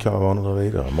 Brysselkaravanen drar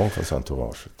vidare,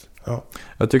 mångfaldsentouraget. Ja.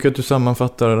 Jag tycker att du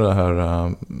sammanfattar det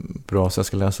här bra, så jag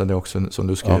ska läsa det också som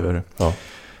du skriver. Ja.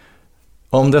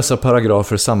 Om dessa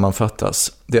paragrafer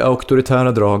sammanfattas: det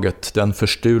auktoritära draget, den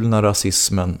förstulna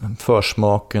rasismen,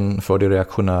 försmaken för det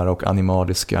reaktionära och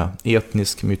animaliska,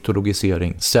 etnisk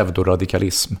mytologisering,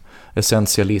 pseudoradikalism,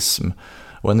 essentialism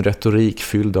och en retorik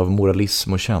fylld av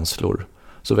moralism och känslor,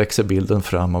 så växer bilden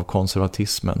fram av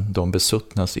konservatismen, de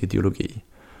besuttnas ideologi.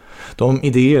 De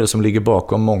idéer som ligger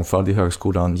bakom mångfald i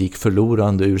högskolan gick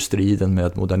förlorande ur striden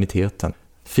med moderniteten.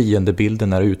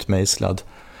 Fiendebilden är utmejslad.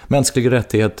 Mänskliga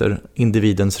rättigheter,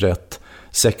 individens rätt,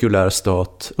 sekulär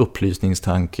stat,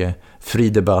 upplysningstanke, fri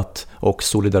debatt och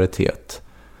solidaritet.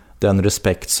 Den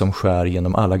respekt som skär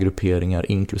genom alla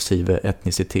grupperingar inklusive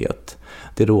etnicitet.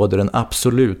 Det råder en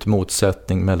absolut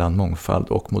motsättning mellan mångfald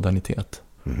och modernitet.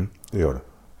 Det gör det.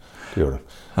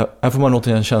 Här får man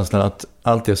återigen känslan att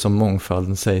allt det som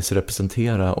mångfalden sägs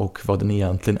representera och vad den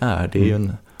egentligen är, det är ju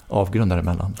en avgrund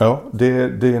däremellan. Ja, det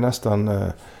är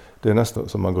nästan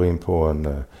som man går in på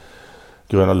en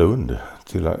Gröna Lund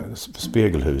till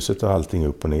spegelhuset och allting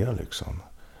upp och ner liksom.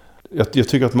 Jag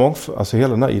tycker att alltså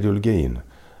hela den här ideologin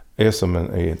är som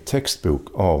en textbok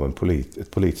av ett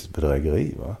politiskt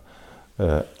bedrägeri. Va?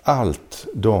 Allt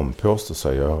de påstår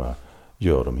sig göra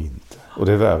gör de inte. Och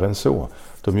det är värre än så.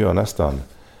 De gör nästan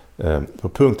på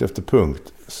punkt efter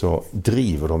punkt så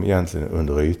driver de egentligen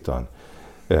under ytan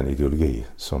en ideologi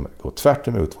som går tvärt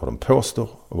emot vad de påstår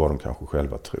och vad de kanske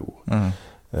själva tror.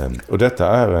 Och detta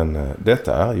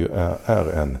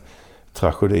är en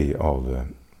tragedi av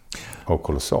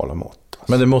kolossala mått.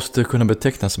 Men det måste kunna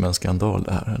betecknas som en skandal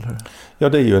det här, eller? Ja,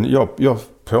 det är ju jag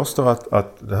påstår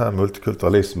att det här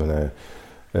multikulturalismen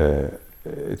är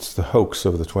it's the hoax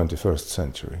of the 21st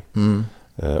century.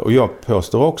 Och jag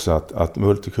påstår också att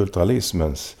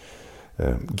multikulturalismens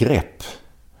grepp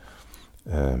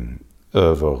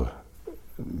över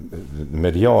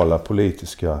mediala,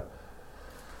 politiska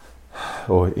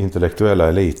och intellektuella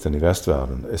eliten i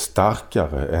västvärlden är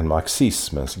starkare än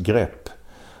marxismens grepp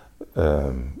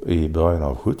i början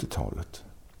av 70-talet.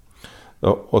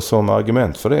 Och som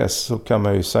argument för det så kan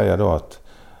man ju säga då att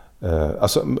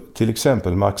alltså, till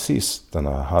exempel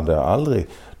marxisterna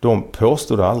de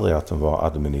påstod aldrig att de var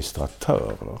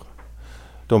administratörer.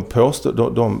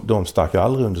 De stack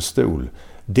aldrig under stol,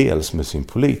 dels med sin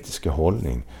politiska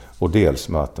hållning och dels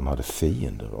med att de hade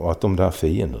fiender. Och att de där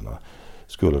fienderna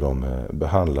skulle de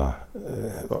behandla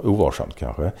ovarsamt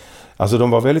kanske. Alltså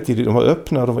de var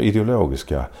öppna, de var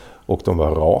ideologiska och de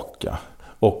var raka.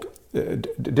 Och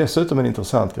dessutom en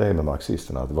intressant grej med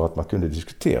marxisterna var att man kunde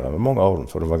diskutera med många av dem,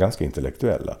 för de var ganska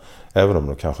intellektuella. Även om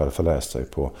de kanske hade förläst sig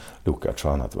på Lukács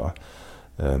och annat. Va?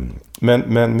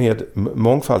 Men med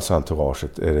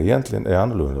mångfaldsentouraget är det egentligen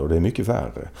annorlunda och det är mycket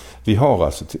värre. Vi har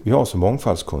alltså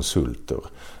mångfaldskonsulter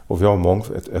och vi har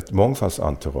ett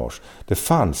mångfaldsentourage. Det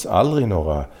fanns aldrig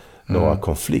några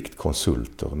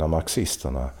konfliktkonsulter när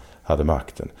marxisterna hade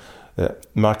makten.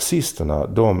 Marxisterna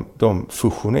de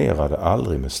fusionerade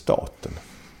aldrig med staten.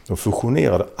 De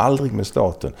fusionerade aldrig med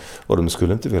staten och de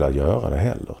skulle inte vilja göra det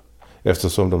heller.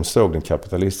 Eftersom de såg den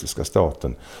kapitalistiska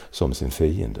staten som sin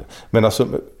fiende. Men alltså,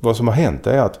 vad som har hänt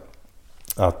är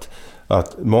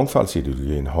att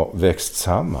mångfaldsideologin har växt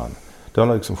samman. Den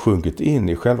har liksom sjunkit in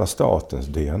i själva statens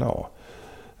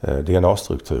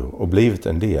DNA-struktur och blivit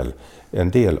en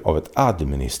del av ett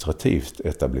administrativt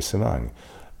etablissemang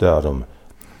där de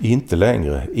inte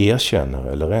längre erkänner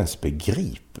eller ens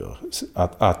begriper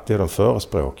att det de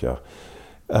förespråkar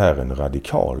är en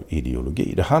radikal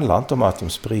ideologi. Det handlar inte om att de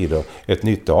sprider ett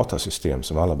nytt datasystem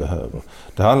som alla behöver.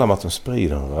 Det handlar om att de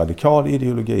sprider en radikal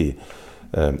ideologi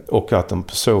och att de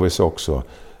på så vis också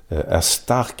är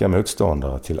starka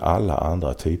motståndare till alla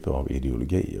andra typer av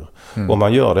ideologier. Och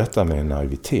man gör detta med en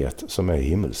naivitet som är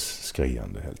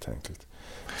himmelsskriande helt enkelt.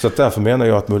 Så att därför menar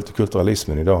jag att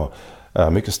multikulturalismen idag är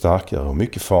mycket starkare och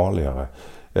mycket farligare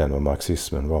än vad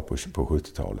marxismen var på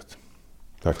 70-talet.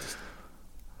 Faktiskt.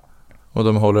 Och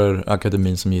de håller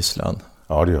akademin som gisslan.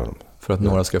 Ja, det gör de. För att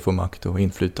några ska få makt och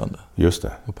inflytande. Just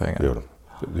det. Och pengar.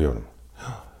 Det gör de.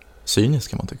 Cyniskt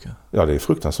kan man tycka. Ja, det är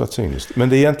fruktansvärt cyniskt. Men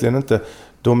det är egentligen inte,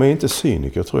 de är inte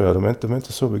cyniker tror jag. De är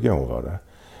inte så begåvade.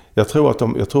 Jag tror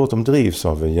att de drivs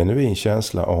av en genuin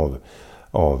känsla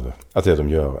av att det de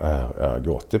gör är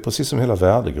gott. Det är precis som hela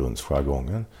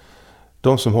värdegrundsjargongen.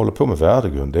 De som håller på med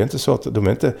värdegrund, det är inte så att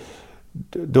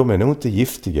de är nog inte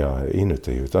giftiga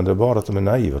inuti, utan det är bara att de är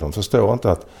naiva. De förstår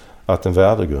inte att en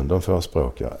värdegrund de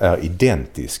förespråkar är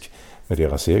identisk med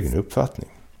deras egen uppfattning.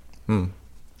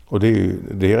 Och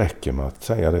det räcker med att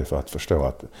säga det för att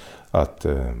förstå att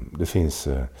det finns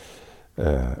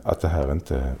att det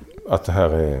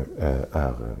här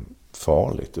är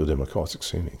farligt ur demokratisk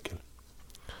synvinkel.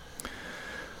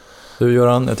 Du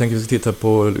Göran, jag tänker att vi ska titta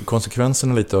på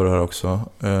konsekvenserna lite av det här också.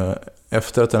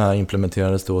 Efter att den här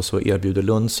implementerades då så erbjuder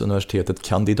Lunds universitet ett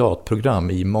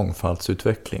kandidatprogram i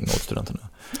mångfaldsutveckling åt studenterna.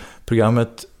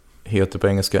 Programmet heter på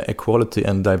engelska Equality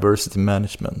and Diversity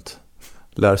Management.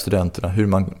 Lär studenterna hur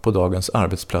man på dagens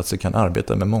arbetsplatser kan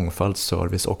arbeta med mångfald,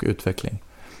 service och utveckling.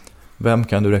 Vem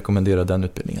kan du rekommendera den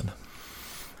utbildningen?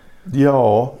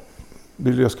 Ja,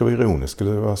 vill jag ska vara ironisk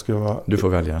eller vad ska jag vara? Du får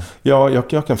välja. Ja,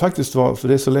 jag kan faktiskt vara, för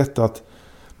det är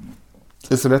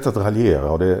så lätt att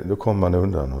raljera och då kommer man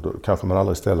undan och då kanske man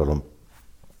aldrig ställer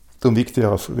de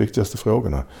viktigaste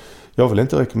frågorna. Jag vill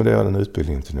inte rekommendera den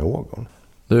utbildningen till någon.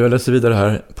 Jag läser vidare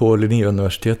här på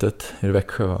Linnéuniversitetet i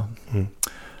Växjö.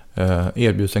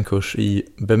 Erbjuds en kurs i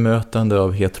bemötande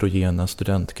av heterogena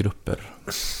studentgrupper.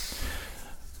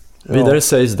 Ja. Vidare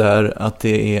sägs där att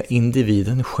det är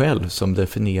individen själv som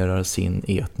definierar sin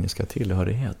etniska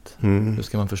tillhörighet. Hur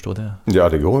ska man förstå det? Ja,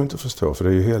 det går inte att förstå för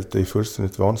det är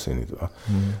fullständigt vansinnigt. Va?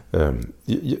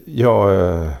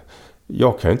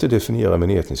 Jag kan inte definiera min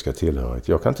etniska tillhörighet.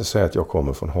 Jag kan inte säga att jag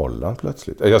kommer från Holland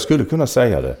plötsligt. Jag skulle kunna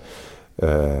säga det.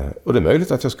 Och det är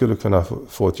möjligt att jag skulle kunna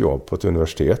få ett jobb på ett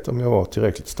universitet om jag var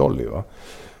tillräckligt stollig. Va?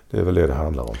 Det är väl det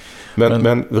handlar om. Men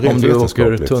om du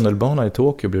åker tunnelbana i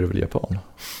Tokyo blir du väl japan?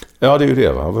 Ja, det är ju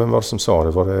det va. Vem var det som sa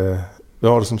det?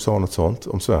 Var det som sa något sånt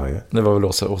om Sverige? Det var väl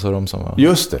Åsa Romson va?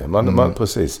 Just det,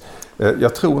 precis.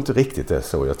 Jag tror inte riktigt det är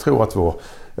så. Jag tror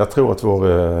att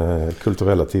vår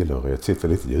kulturella tillhörighet sitter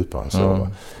lite djupare än så. Va?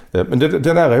 Men den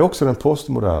där är också den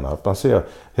postmoderna. Att man ser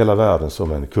hela världen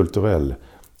som en kulturell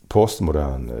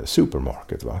postmodern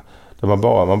supermarket. Va? Där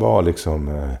man bara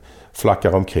liksom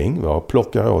flackar omkring och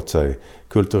plockar åt sig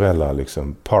kulturella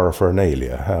liksom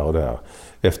paraphernalia här och där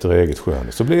efter eget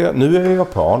skön. Så nu är jag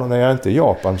japan och när jag inte är i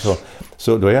Japan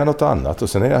så då är jag något annat och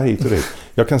sen är jag hit och dit.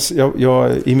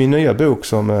 Jag i min nya bok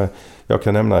som jag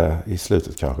kan nämna i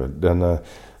slutet kanske,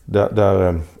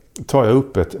 där tar jag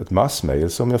upp ett massmail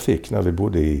som jag fick när vi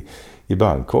bodde i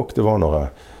Bangkok. Det var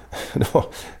det var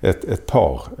ett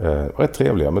par, rätt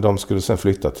trevliga, men de skulle sen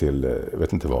flytta till, jag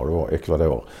vet inte var det var,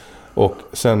 Ecuador. Och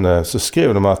sen så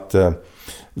skrev de att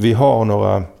vi har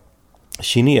några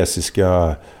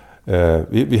kinesiska,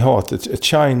 vi har ett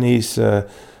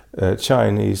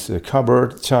Chinese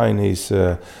cupboard,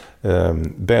 Chinese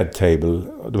bed table.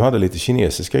 De hade lite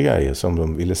kinesiska grejer som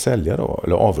de ville sälja då,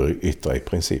 eller avyttra i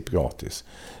princip gratis.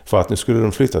 För att nu skulle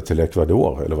de flytta till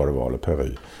Ecuador, eller vad det var, eller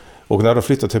Peru. Och när de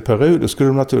flyttade till Peru, då skulle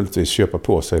de naturligtvis köpa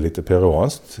på sig lite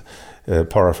peruanskt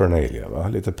paraphernalia, va?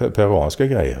 Lite peruanska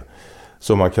grejer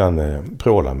som man kan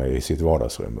pråla med i sitt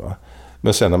vardagsrum, va?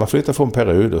 Men sen när man flyttar från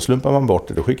Peru, då slumpar man bort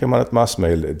det. Då skickar man ett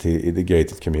massmail till the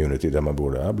gated community där man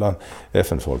bor där, bland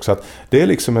FN-folk. Så att det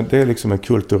är liksom en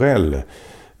kulturell...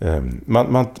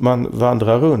 Man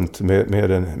vandrar runt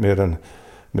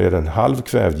med en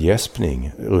halvkvävd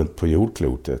gäspning runt på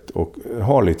jordklotet och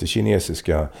har lite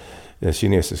kinesiska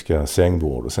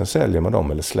sängbord, och sen säljer man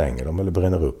dem eller slänger dem eller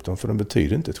bränner upp dem, för de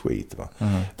betyder inte ett skit, va?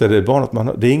 Det är bara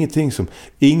att det är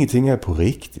ingenting är på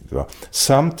riktigt, va?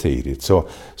 Samtidigt så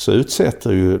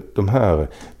utsätter ju den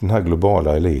här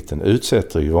globala eliten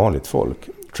utsätter ju vanligt folk,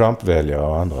 Trump-väljare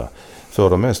och andra, för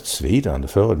de mest svidande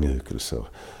förödmjukelser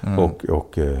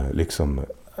och liksom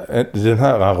den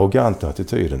här arroganta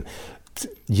attityden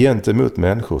gentemot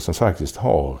människor som faktiskt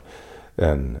har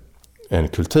en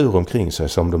kultur omkring sig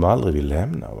som de aldrig vill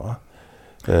lämna, va?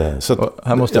 Så att,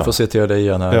 här måste jag få citera dig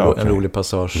igen, en rolig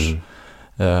passage.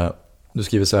 Du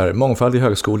skriver så här: mångfald i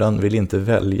högskolan vill inte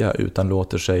välja utan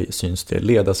låter sig, syns det,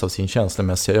 ledas av sin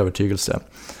känslomässiga övertygelse.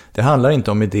 Det handlar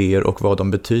inte om idéer och vad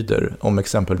de betyder, om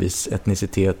exempelvis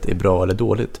etnicitet är bra eller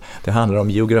dåligt. Det handlar om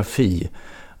geografi,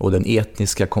 och den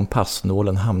etniska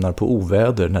kompassnålen hamnar på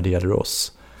oväder när det gäller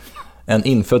oss. En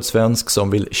infödd svensk som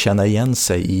vill känna igen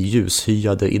sig i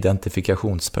ljushyade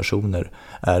identifikationspersoner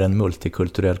är en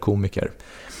multikulturell komiker.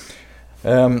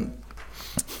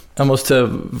 Jag måste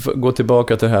gå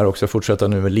tillbaka till det här också, fortsätta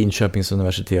nu med Linköpings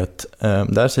universitet.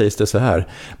 Där sägs det så här: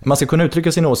 man ska kunna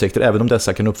uttrycka sina åsikter även om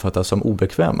dessa kan uppfattas som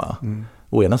obekväma,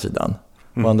 å ena sidan.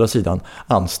 Å andra sidan,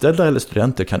 anställda eller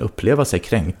studenter kan uppleva sig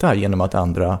kränkta genom att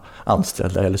andra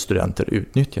anställda eller studenter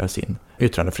utnyttjar sin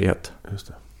yttrandefrihet. Just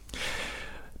det.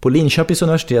 På Linköpings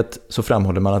universitet så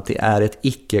framhåller man att det är ett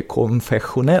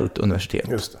icke-konfessionellt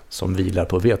universitet som vilar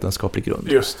på vetenskaplig grund.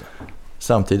 Just det.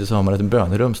 Samtidigt så har man ett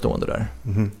bönerum stående där.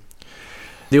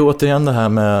 Det är återigen det här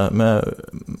med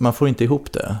man får inte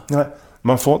ihop det. Nej,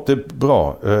 man får inte,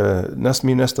 bra.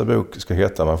 Min nästa bok ska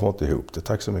heta Man får inte ihop det.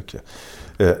 Tack så mycket.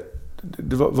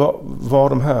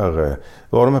 Vad de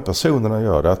här personerna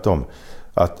gör,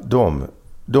 att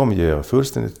de ger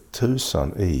fullständigt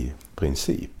tusan i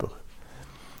principer.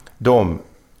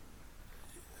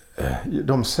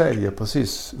 De säger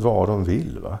precis vad de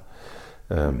vill, va?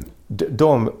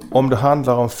 Om det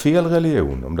handlar om fel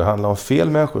religion, om det handlar om fel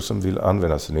människor som vill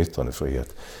använda sin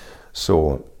yttrandefrihet,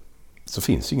 så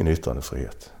finns ingen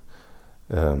yttrandefrihet.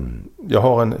 Jag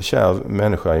har en kär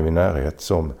människa i min närhet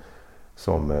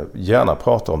som gärna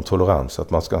pratar om tolerans, att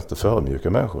man ska inte förödmjuka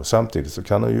människor. Samtidigt så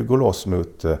kan hon ju gå loss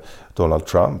mot Donald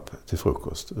Trump till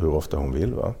frukost hur ofta hon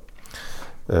vill, va?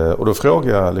 Och då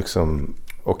frågar jag liksom,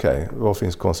 okej, vad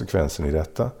finns konsekvensen i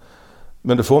detta?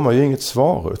 Men då får man ju inget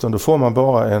svar, utan då får man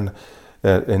bara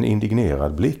en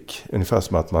indignerad blick. Ungefär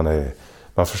som att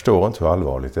man förstår inte hur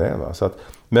allvarligt det är, va? Så att,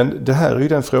 men det här är ju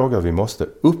den fråga vi måste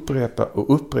upprepa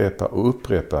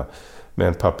med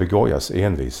en papegojas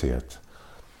envishet.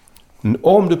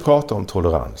 Om du pratar om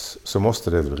tolerans så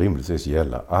måste det väl rimligtvis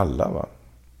gälla alla, va?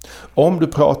 Om du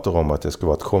pratar om att det ska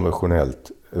vara ett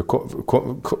konventionellt,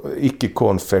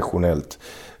 icke-konfessionellt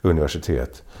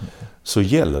universitet, så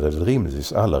gäller det väl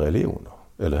rimligtvis alla religioner,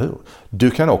 eller hur?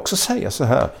 Du kan också säga så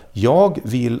här: jag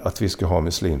vill att vi ska ha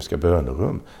muslimska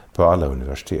bönerum på alla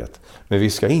universitet, men vi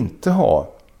ska inte ha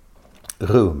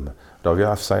rum, det har vi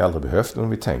aldrig behövt, om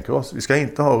vi tänker oss, vi ska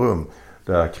inte ha rum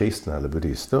där kristna eller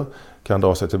buddister kan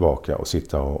dra sig tillbaka och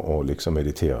sitta och liksom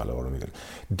meditera eller vad de vill.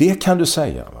 Det kan du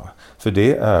säga, va? För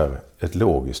det är ett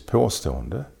logiskt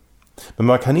påstående. Men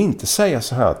man kan inte säga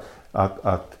så här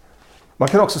att man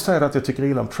kan också säga att jag tycker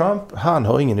illa om Trump, han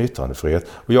har ingen yttrandefrihet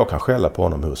och jag kan skälla på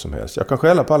honom hur som helst. Jag kan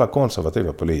skälla på alla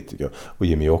konservativa politiker och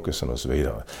Jimmy Åkesson och så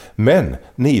vidare. Men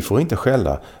ni får inte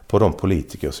skälla på de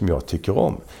politiker som jag tycker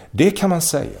om. Det kan man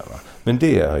säga, va? Men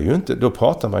det är ju inte, då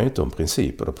pratar man ju inte om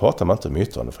principer, då pratar man inte om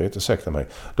yttrandefrihet, ursäkta mig.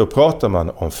 Då pratar man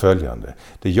om följande: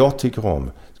 det jag tycker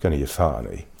om ska ni ge fan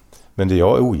i. Men det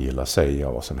jag ogillar säger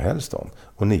jag vad som helst om.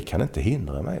 Och ni kan inte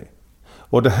hindra mig.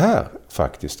 Och det här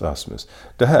faktiskt, Rasmus,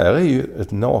 det här är ju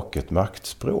ett naket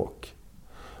maktspråk.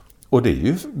 Och det är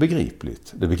ju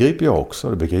begripligt. Det begriper jag också,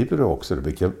 det begriper du också, det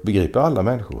begriper alla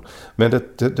människor. Men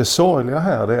det sorgliga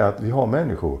här är att vi har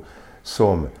människor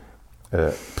som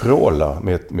prålar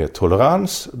med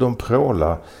tolerans, de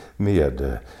prålar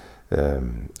med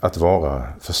att vara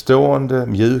förstående,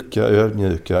 mjuka,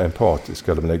 ödmjuka,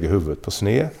 empatiska. De lägger huvudet på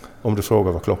sned om du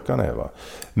frågar vad klockan är. Va?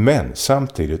 Men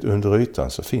samtidigt under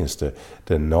ytan så finns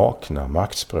det nakna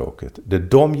maktspråket. Det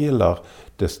de gillar,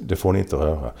 det får ni inte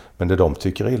röra. Men det de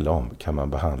tycker illa om kan man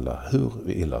behandla hur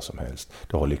illa som helst.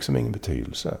 Det har liksom ingen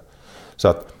betydelse. Så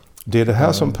att det är det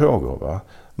här som pågår. Va?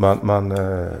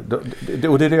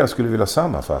 Och det är det jag skulle vilja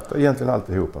sammanfatta egentligen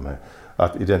alltihopa med.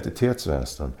 Att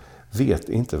identitetsvänstern vet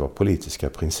inte vad politiska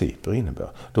principer innebär.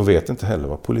 De vet inte heller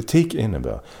vad politik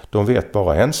innebär. De vet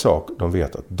bara en sak. De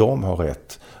vet att de har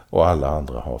rätt och alla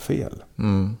andra har fel.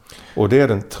 Och det är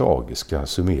den tragiska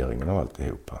summeringen av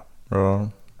alltihopa. Ja.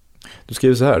 Du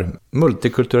skriver så här.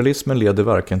 Multikulturalismen leder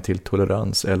varken till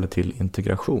tolerans eller till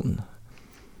integration.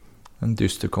 En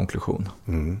dyster konklusion.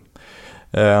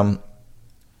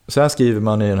 Så här skriver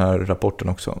man i den här rapporten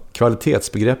också.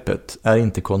 Kvalitetsbegreppet är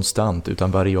inte konstant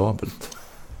utan variabelt.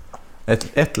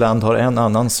 Ett land har en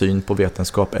annan syn på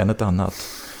vetenskap än ett annat.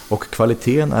 Och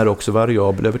kvaliteten är också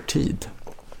variabel över tid.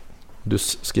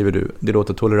 Skriver du, det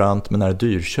låter tolerant men är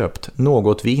dyrköpt.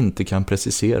 Något vi inte kan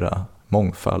precisera,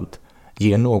 mångfald,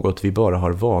 ger något vi bara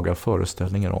har vaga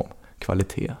föreställningar om,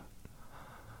 kvalitet.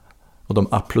 Och de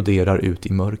applåderar ut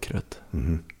i mörkret.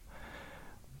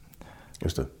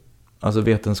 Just det. Alltså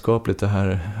vetenskapligt det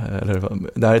här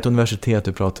är ett universitet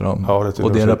du pratar om. Ja, det är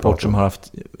och det är en rapport som har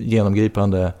haft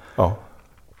genomgripande... Ja.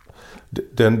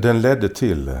 Den ledde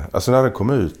till... Alltså när det kom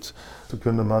ut så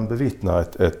kunde man bevittna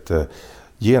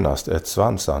genast ett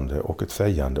svansande och ett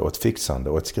fejande och ett fixande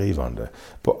och ett skrivande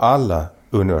på alla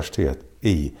universitet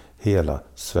i hela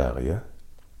Sverige.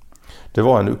 Det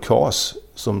var en ukas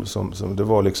som det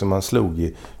var liksom man slog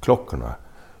i klockorna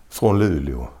från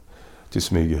Luleå till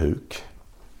Smygehuk.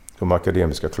 De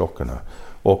akademiska klockorna.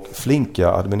 Och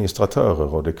flinka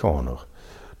administratörer och dekaner,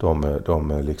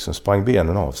 de liksom sprang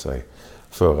benen av sig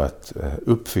för att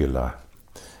uppfylla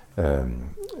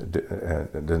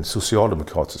den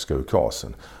socialdemokratiska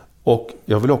ukasen. Och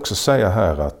jag vill också säga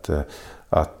här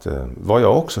att vad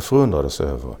jag också förundrades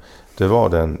över, det var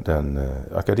den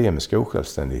akademiska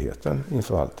osjälvständigheten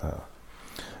inför allt det här.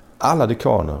 Alla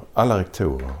dekaner, alla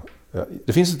rektorer.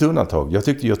 Det finns ett undantag. Jag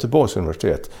tyckte Göteborgs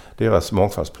universitet, deras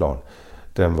mångfaldsplan,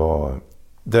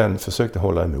 den försökte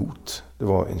hålla emot. Det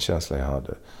var en känsla jag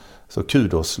hade. Så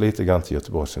kudos lite grann till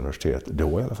Göteborgs universitet,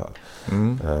 då i alla fall.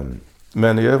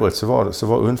 Men i övrigt så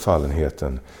var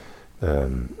undfallenheten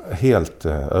helt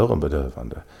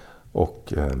öronbedövande.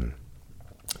 Och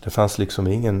det fanns liksom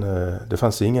ingen...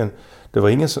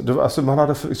 Alltså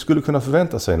man skulle kunna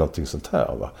förvänta sig någonting sånt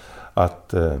här. Va?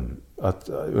 Att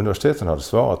universiteten hade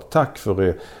svarat tack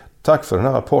för den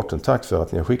här rapporten, tack för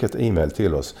att ni har skickat e-mail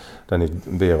till oss där ni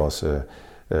ber oss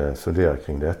fundera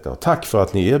kring detta. Och tack för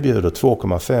att ni erbjuder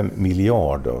 2,5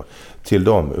 miljarder till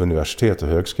de universitet och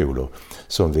högskolor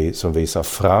som visar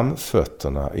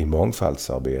framfötterna i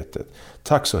mångfaldsarbetet.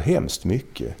 Tack så hemskt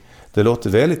mycket. Det låter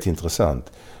väldigt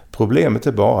intressant. Problemet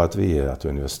är bara att vi är ett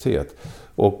universitet.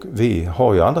 Och vi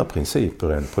har ju andra principer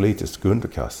än politisk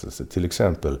underkastelse, till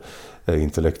exempel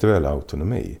intellektuell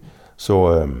autonomi.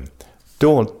 Så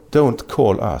don't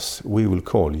call us, we will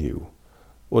call you.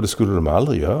 Och det skulle de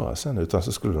aldrig göra sen, utan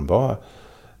så skulle de bara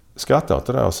skratta åt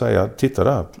det där och säga, titta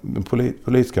där, den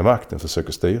politiska makten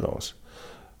försöker styra oss.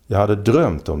 Jag hade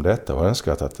drömt om detta och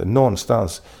önskat att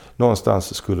någonstans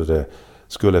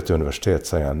skulle ett universitet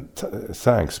säga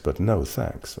thanks but no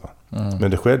thanks. Va?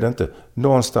 Men det skedde inte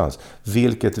någonstans,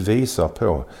 vilket visar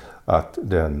på att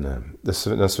den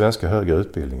svenska högre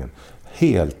utbildningen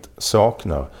helt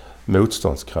saknar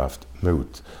motståndskraft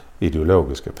mot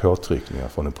ideologiska påtryckningar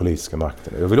från den politiska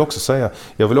makten.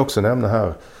 Jag vill också nämna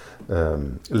här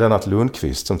Lennart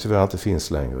Lundqvist, som tyvärr inte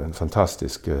finns längre, en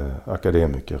fantastisk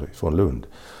akademiker från Lund.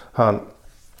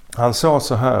 Han sa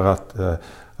så här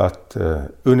att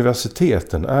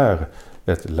universiteten är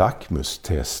ett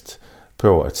lackmustest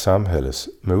på ett samhälles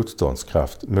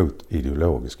motståndskraft mot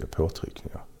ideologiska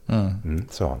påtryckningar.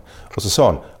 Sa han. Och så sa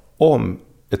han, om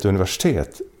ett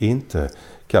universitet inte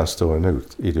kan stå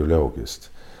emot ideologiskt,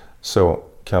 så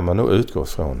kan man nog utgå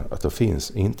från att det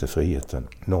finns inte friheten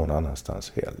någon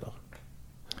annanstans heller.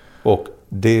 Och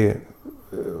det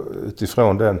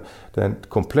utifrån den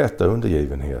kompletta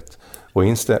undergivenhet och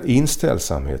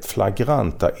inställsamhet,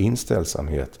 flagranta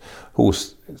inställsamhet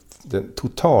hos den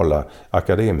totala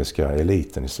akademiska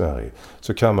eliten i Sverige,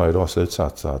 så kan man ju dra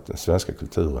slutsatser att den svenska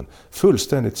kulturen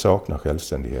fullständigt saknar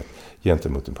självständighet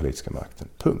gentemot den politiska makten.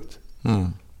 Punkt.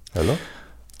 Eller?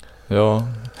 Ja,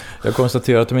 jag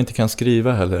konstaterar att de inte kan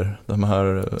skriva heller. De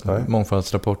här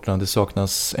mångfaldsrapporterna, det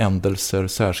saknas ändelser,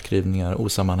 särskrivningar,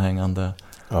 osammanhängande.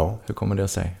 Ja. Hur kommer det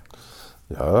sig?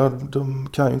 Ja, de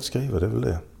kan ju inte skriva, det är väl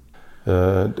det.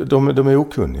 De är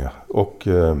okunniga och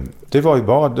det var ju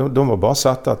bara, de var bara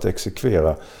satta att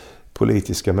exekvera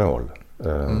politiska mål.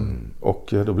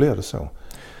 Och då blev det så.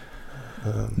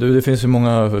 Det finns ju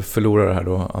många förlorare här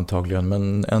då antagligen,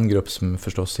 men en grupp som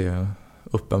förstås är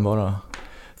uppenbara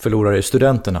förlorare är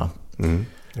studenterna.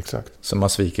 Exakt. Som har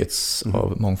svikits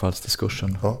av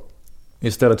mångfaldsdiskursen. Ja.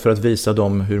 Istället för att visa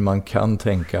dem hur man kan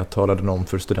tänka talade de om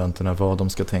för studenterna vad de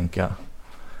ska tänka.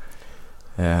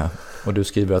 Och du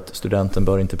skriver att studenten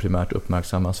bör inte primärt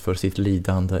uppmärksammas för sitt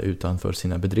lidande utan för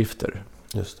sina bedrifter.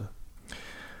 Just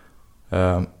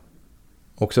det.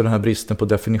 Också den här bristen på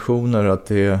definitioner, att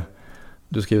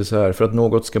du skriver så här: för att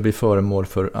något ska bli föremål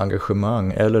för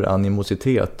engagemang eller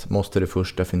animositet måste det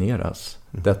först definieras.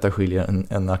 Detta skiljer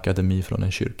en akademi från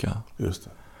en kyrka. Just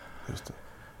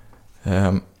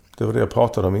det. Det var det jag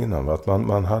pratade om innan, att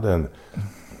man hade en...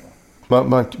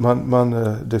 Man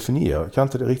definierar, kan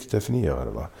inte riktigt definiera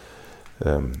det, va?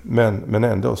 Men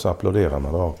ändå så applåderar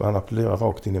man applåderar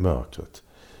rakt in i mörkret.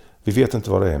 Vi vet inte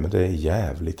vad det är, men det är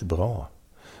jävligt bra.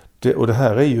 Det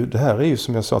här är ju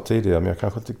som jag sa tidigare, men jag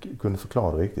kanske inte kunde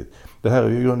förklara det riktigt. Det här är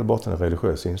ju i grund och botten en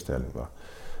religiös inställning, va?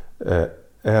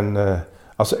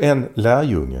 En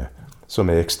lärjunge som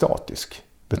är extatisk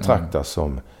betraktas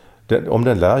som... Om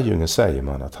den lärjungen säger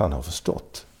man att han har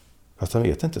förstått. Fast han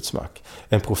vet inte ett smack.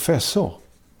 En professor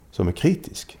som är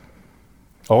kritisk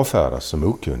avfärdas som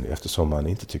okunnig eftersom man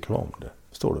inte tycker om det.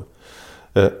 Förstår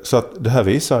du? Så att det här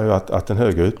visar ju att den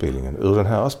högre utbildningen ur den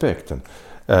här aspekten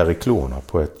är i klorna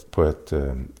på ett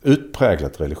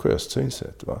utpräglat religiöst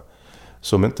synsätt, va?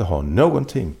 Som inte har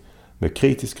någonting med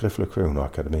kritisk reflektion och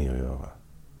akademi att göra.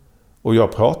 Och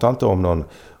jag pratar inte om någon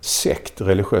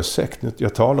religiös sekt.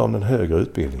 Jag talar om den högre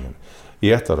utbildningen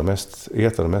i ett av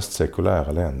de mest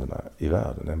sekulära länderna i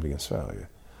världen, nämligen Sverige.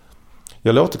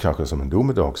 Jag låter kanske som en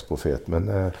domedagsprofet,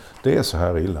 men det är så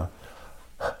här illa.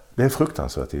 Det är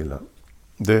fruktansvärt illa.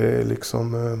 Det är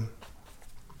liksom...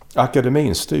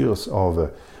 akademin styrs av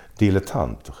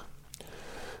dilettanter.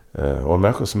 Och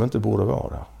människor som inte borde vara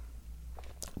där.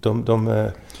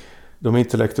 De är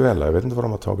intellektuella, jag vet inte vad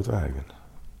de har tagit vägen.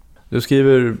 Du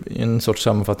skriver i en sorts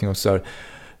sammanfattning också så här: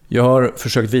 jag har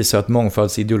försökt visa att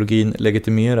mångfaldsideologin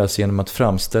legitimeras genom att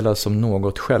framställas som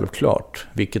något självklart,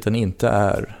 vilket den inte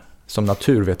är, som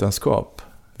naturvetenskap,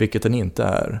 vilket den inte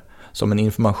är, som en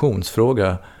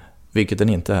informationsfråga, vilket den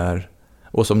inte är,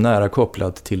 och som nära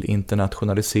kopplad till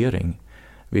internationalisering,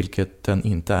 vilket den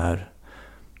inte är.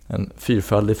 En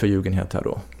fyrfaldig förljugenhet här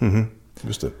då.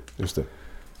 Just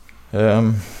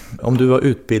det. Om du var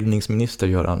utbildningsminister,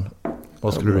 Göran,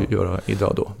 vad skulle du göra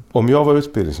idag då? Om jag var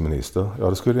utbildningsminister,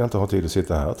 då skulle jag inte ha tid att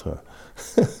sitta här, tror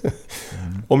jag.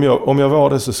 Om jag var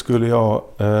det så skulle jag...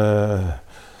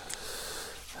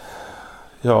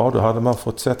 då hade man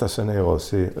fått sätta sig ner och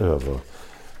se över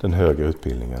den högre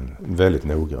utbildningen väldigt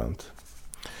noggrant.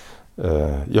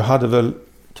 Jag hade väl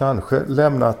kanske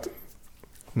lämnat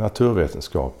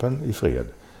naturvetenskapen i fred.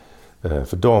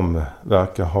 För de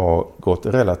verkar ha gått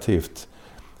relativt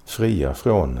fria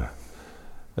från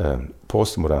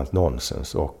postmodernt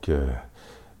nonsens och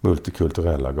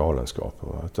multikulturella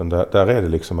galenskaper. Utan där är det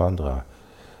liksom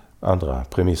andra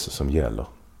premisser som gäller.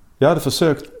 Jag hade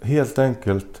försökt helt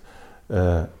enkelt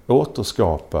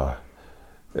återskapa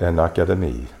en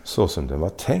akademi så som den var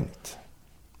tänkt.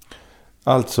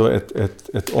 Alltså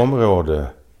ett område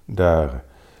där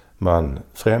man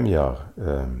främjar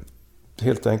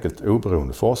helt enkelt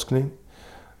oberoende forskning,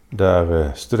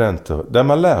 där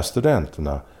man lär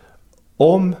studenterna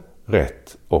om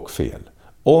rätt och fel,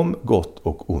 om gott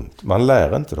och ont. Man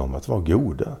lär inte dem att vara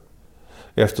goda.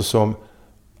 Eftersom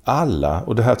alla,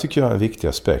 och det här tycker jag är en viktig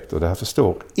aspekt, och det här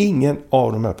förstår ingen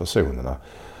av de här personerna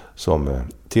som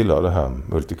tillhör det här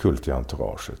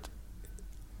multikulti-entouraget.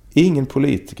 Ingen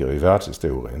politiker i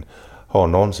världshistorien har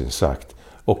någonsin sagt: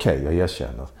 okej, jag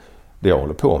erkänner, det jag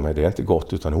håller på med, det är inte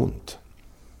gott utan ont.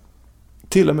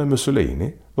 Till och med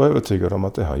Mussolini var övertygad om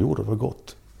att det han gjorde var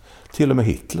gott. Till och med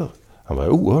Hitler, han var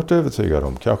oerhört övertygad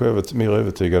om, kanske mer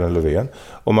övertygad än Löfven,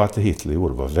 om att det Hitler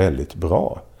gjorde var väldigt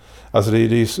bra. Alltså det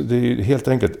är helt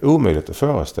enkelt omöjligt att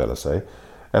föreställa sig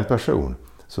en person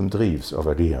som drivs av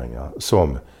värderingar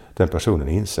som den personen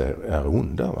inser är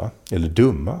onda, va? Eller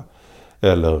dumma,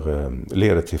 eller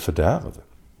leder till fördärv.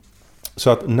 Så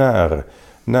att när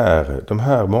de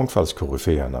här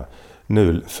mångfaldskoryféerna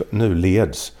nu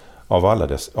leds av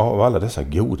alla dessa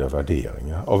goda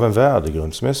värderingar. Av en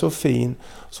värdegrund som är så fin,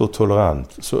 så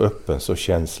tolerant, så öppen, så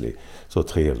känslig, så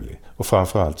trevlig. Och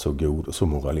framförallt så god och så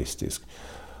moralistisk.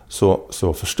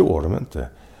 Så förstår de inte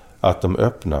att de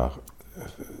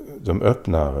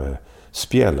öppnar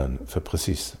spjällen för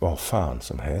precis vad fan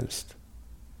som helst.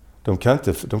 De kan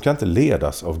inte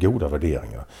ledas av goda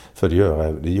värderingar. För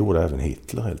det gjorde även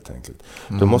Hitler helt enkelt.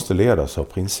 De måste ledas av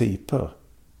principer.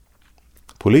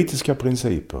 Politiska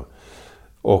principer.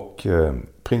 Och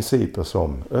principer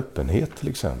som öppenhet till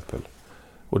exempel.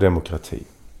 Och demokrati.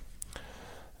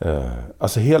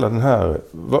 Alltså hela den här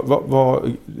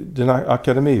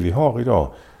akademi vi har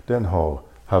idag, den har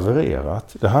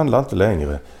havererat. Det handlar inte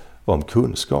längre om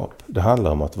kunskap. Det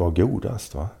handlar om att vara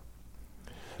godast, va?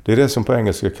 Det är det som på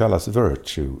engelska kallas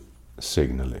virtue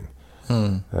signaling.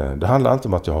 Det handlar inte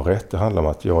om att jag har rätt. Det handlar om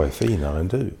att jag är finare än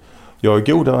du. Jag är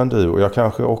godare än du och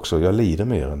jag lider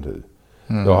mer än du.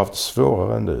 Jag har haft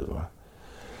svårare än du, va?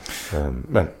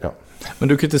 Men Men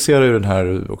du kritiserar ju den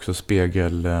här också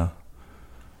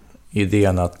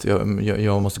idén att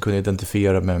jag måste kunna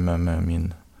identifiera mig med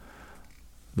min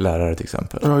lärare till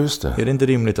exempel. Ja, just det. Är det inte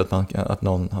rimligt att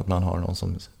man har någon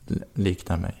som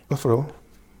liknar mig? Varför då?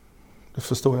 Det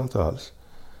förstår jag inte alls.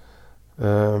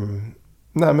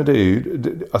 Nej, men det är ju...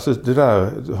 Alltså det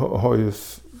där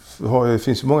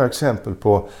finns ju många exempel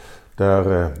på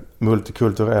där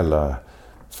multikulturella...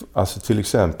 Alltså till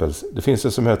exempel, det finns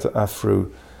det som heter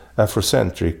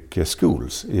Afrocentric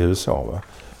Schools i USA, va?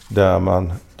 Där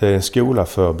det är en skola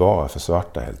bara för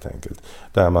svarta helt enkelt.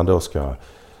 Där man då ska...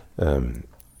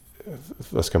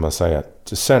 vad ska man säga?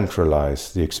 To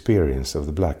centralize the experience of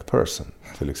the black person,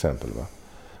 till exempel, va?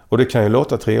 Och det kan ju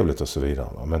låta trevligt och så vidare,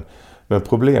 va? Men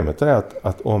problemet är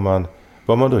att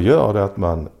vad man då gör är att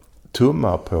man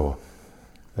tummar på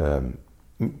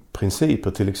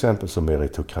principer till exempel som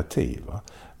meritokrati, va?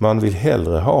 Man vill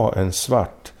hellre ha en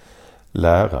svart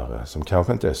lärare som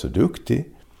kanske inte är så duktig,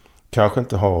 kanske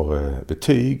inte har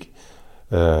betyg,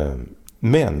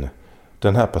 men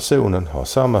den här personen har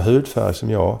samma hudfärg som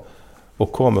jag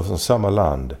och kommer från samma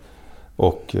land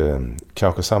och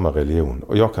kanske samma religion.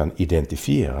 Och jag kan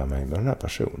identifiera mig med den här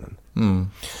personen.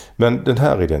 Men den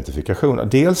här identifikationen,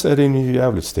 dels är den ju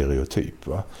jävligt stereotyp,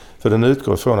 va? För den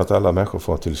utgår från att alla människor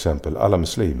från till exempel, alla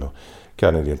muslimer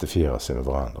kan identifiera sig med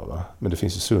varandra, va? Men det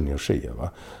finns ju sunni och shia, va?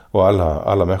 Och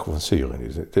alla människor från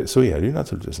Syrien, så är det ju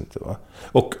naturligtvis inte, va?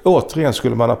 Och återigen,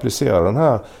 skulle man applicera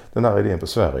den här idén på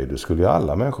Sverige, då skulle ju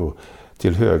alla människor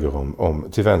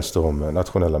till vänster om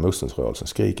nationella motståndsrörelsen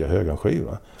skrika högan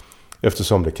skiva.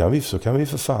 Eftersom så kan vi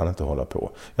för fan inte hålla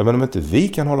på. Ja, men om inte vi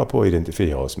kan hålla på att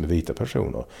identifiera oss med vita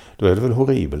personer, då är det väl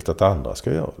horribelt att andra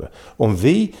ska göra det.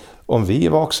 Om vi är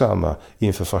vaksamma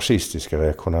inför fascistiska,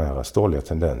 reaktionära, stolliga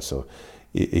tendenser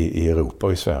i Europa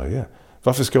och i Sverige,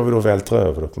 varför ska vi då vältra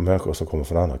över det på människor som kommer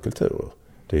från andra kulturer?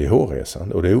 Det är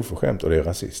hårresande och det är oförskämt och det är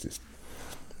rasistiskt.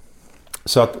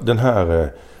 Så att den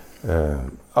här...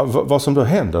 vad som då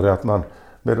händer är att man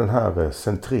med den här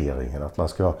centreringen, att man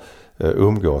ska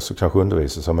umgås och kanske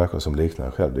undervisas av människor som liknar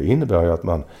en själv, det innebär ju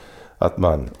att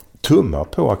man tummar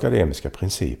på akademiska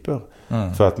principer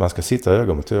för att man ska sitta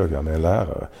öga mot öga med en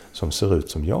lärare som ser ut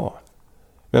som jag,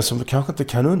 men som kanske inte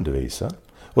kan undervisa.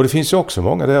 Och det finns ju också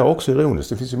många, det är också ironiskt,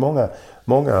 det finns ju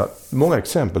många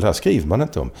exempel, här skriver man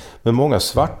inte om, men många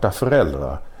svarta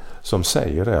föräldrar som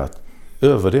säger det att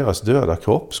över deras döda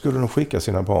kropp skulle de skicka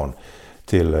sina barn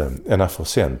till en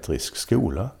afrocentrisk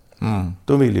skola.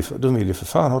 De vill ju för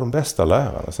fan ha de bästa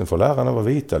lärarna. Sen får lärarna vara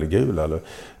vita eller gula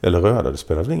eller röda. Det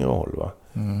spelar väl ingen roll, va?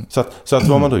 Så att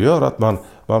vad man då gör är att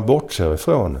man bortser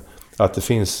ifrån att det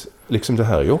finns, liksom det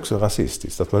här är ju också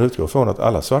rasistiskt, att man utgår från att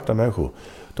alla svarta människor,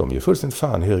 de ger fullständigt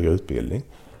fan högre utbildning.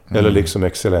 Eller liksom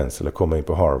excellens eller komma in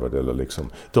på Harvard eller liksom,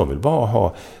 de vill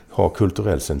bara ha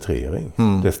kulturell centrering.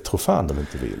 Det tror fan de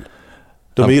inte vill.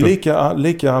 De är ju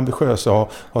lika ambitiösa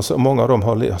och många av dem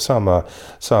har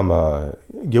samma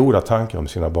goda tankar om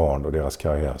sina barn och deras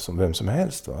karriär som vem som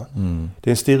helst, va? Det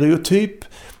är en stereotyp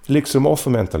liksom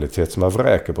offermentalitet som man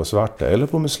vräker på svarta eller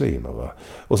på muslimer, va?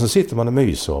 Och så sitter man och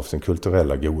myser av sin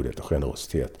kulturella godhet och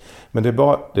generositet. Men det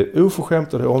är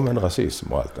oförskämt och det är omvänd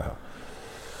rasism och allt det här.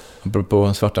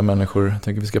 Apropå svarta människor, jag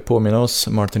tänker vi ska påminna oss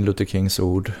Martin Luther Kings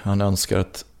ord. Han önskar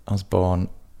att hans barn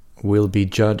will be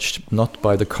judged not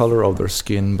by the color of their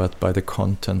skin but by the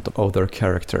content of their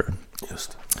character.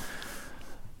 Just.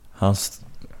 Hans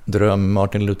dröm,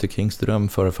 Martin Luther Kings dröm,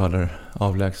 förefaller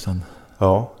avlägsen.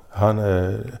 Ja,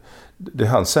 det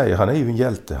han säger, han är ju en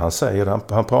hjälte.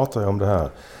 Han pratar ju om det här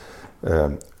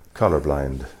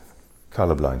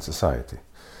colorblind society.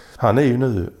 Han är ju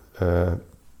nu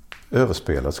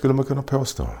överspelat skulle man kunna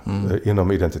påstå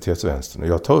inom identitetsvänstern. Och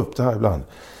jag tar upp det här ibland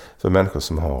för människor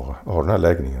som har den här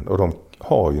läggningen. Och de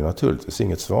har ju naturligtvis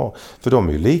inget svar. För de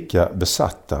är ju lika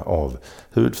besatta av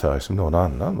hudfärg som någon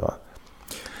annan, va?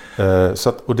 Så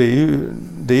att, och det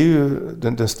är ju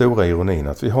den stora ironin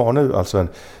att vi har nu alltså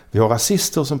vi har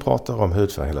rasister som pratar om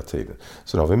hudfärg hela tiden.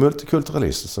 Så då har vi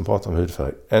multikulturalister som pratar om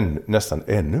hudfärg nästan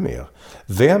ännu mer.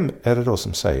 Vem är det då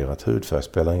som säger att hudfärg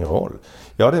spelar ingen roll?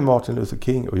 Ja, det är Martin Luther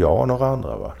King och jag och några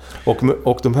andra, va?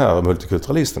 Och de här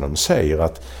multikulturalisterna,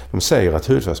 de säger att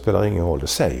hudfärg spelar ingen roll, det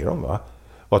säger de, va?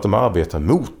 Och att de arbetar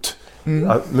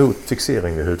mot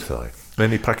fixering vid hudfärg.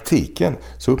 Men i praktiken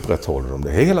så upprätthåller de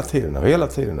det hela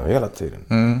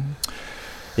tiden.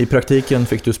 I praktiken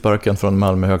fick du sparken från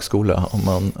Malmö högskola om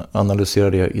man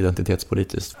analyserar det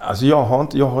identitetspolitiskt. Alltså jag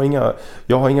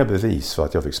har inga bevis för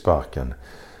att jag fick sparken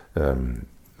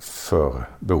för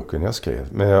boken jag skrev.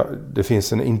 Men det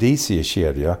finns en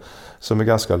indiciekedja som är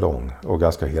ganska lång och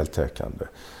ganska heltäckande.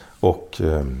 Och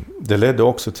det ledde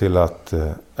också till att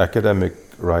Academic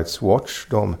Rights Watch,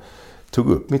 de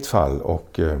tog upp mitt fall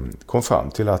och kom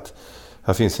fram till att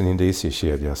här finns en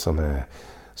indiciekedja som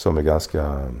är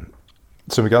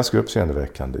ganska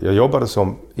uppseendeväckande. Jag jobbade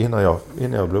innan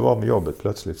jag blev av med jobbet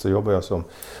plötsligt, så jobbade jag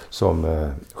som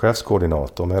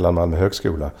chefskoordinator mellan Malmö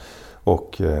högskola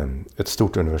och ett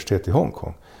stort universitet i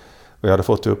Hongkong. Och jag hade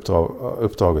fått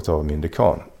uppdraget av min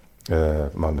dekan,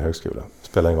 Malmö högskola.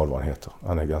 Spelar ingen roll vad han heter.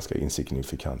 Han är ganska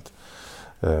insignifikant.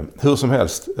 Hur som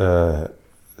helst,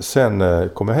 sen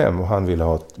kom jag hem och han ville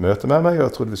ha ett möte med mig.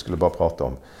 Jag trodde vi skulle bara prata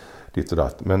om ditt och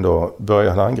datt. Men då började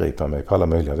han angripa mig på alla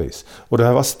möjliga vis. Och det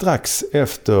här var strax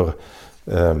efter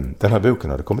den här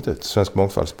boken hade kommit ut. Svensk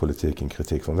mångfaldspolitik, en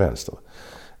kritik från vänster.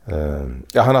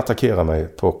 Han attackerade mig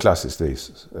på klassiskt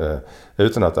vis.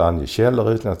 Utan att ange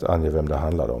källor, utan att ange vem det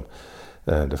handlade om.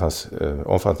 Det fanns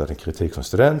omfattande kritik från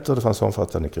studenter, det fanns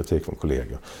omfattande kritik från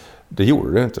kollegor. Det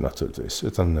gjorde det inte naturligtvis,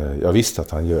 utan jag visste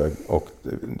att han ljög och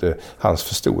han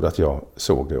förstod att jag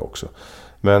såg det också.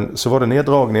 Men så var det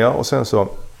neddragningar och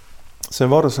sen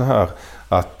var det så här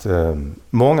att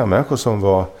många människor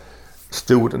som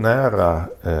stod nära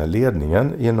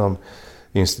ledningen inom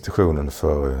institutionen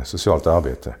för socialt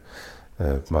arbete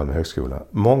på Malmö högskola.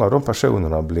 Många av de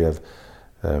personerna blev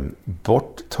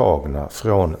borttagna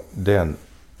från den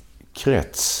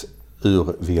krets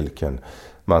ur vilken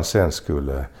man sen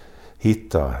skulle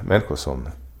hitta människor som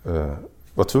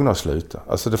var tvungna att sluta.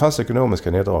 Alltså det fanns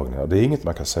ekonomiska neddragningar, det är inget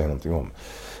man kan säga någonting om.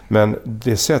 Men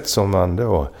det sätt som man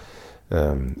då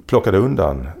plockade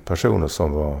undan personer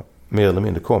som var mer eller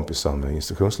mindre kompisar med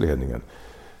institutionsledningen,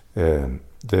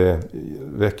 det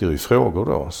väcker ju frågor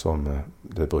då, som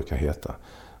det brukar heta.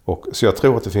 Så jag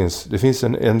tror att det finns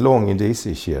en lång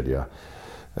indiciekedja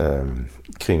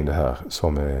kring det här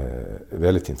som är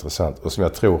väldigt intressant och som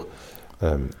jag tror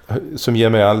som ger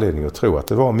mig anledning att tro att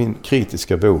det var min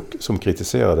kritiska bok som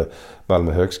kritiserade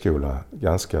Malmö högskola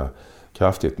ganska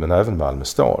kraftigt, men även Malmö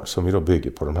stad som ju då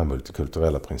bygger på de här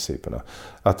multikulturella principerna.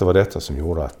 Att det var detta som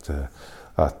gjorde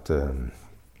att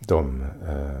de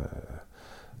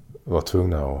var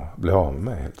tvungna att bli av med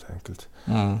mig helt enkelt.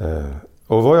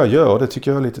 Och vad jag gör, det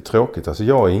tycker jag är lite tråkigt. Alltså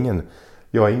jag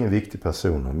är ingen viktig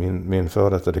person. Min före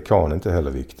detta dekan är inte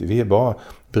heller viktig. Vi är bara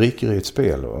brickor i ett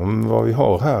spel. Om vad vi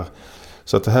har här.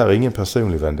 Så att det här är ingen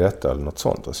personlig vendetta eller något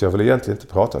sånt. Alltså jag vill egentligen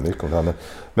inte prata mycket om det här.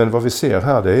 Men vad vi ser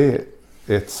här, det är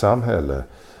ett samhälle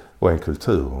och en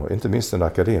kultur. Och inte minst en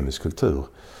akademisk kultur.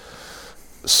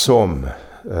 Som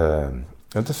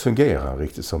inte fungerar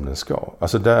riktigt som den ska.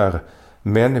 Alltså där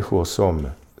människor som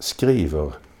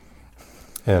skriver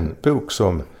en bok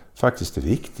som faktiskt är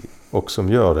viktig och som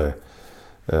gör det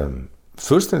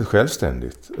fullständigt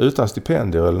självständigt, utan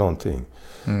stipendier eller någonting.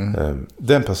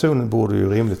 Den personen borde ju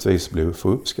rimligtvis få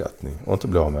uppskattning och inte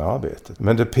bli av med arbetet.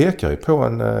 Men det pekar ju på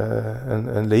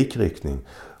en likriktning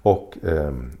och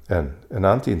en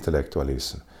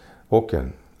antiintellektualism och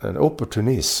en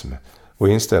opportunism och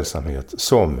inställsamhet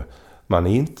som man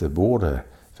inte borde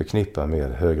förknippa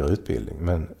med högre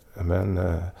utbildning. Men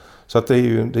så att det är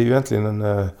ju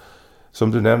egentligen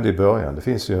som du nämnde i början, det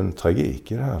finns ju en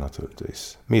tragik i det här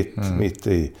naturligtvis. Mitt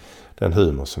i den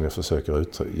humor som jag försöker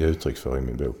ge uttryck för i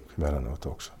min bok emellanåt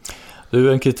också.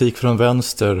 En kritik från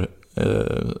vänster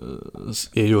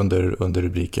är ju under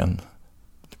rubriken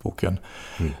i boken.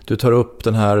 Du tar upp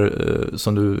den här,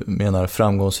 som du menar,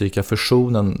 framgångsrika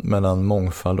fusionen mellan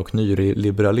mångfald och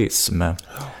nyliberalism.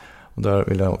 Och där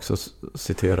vill jag också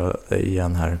citera dig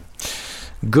igen här.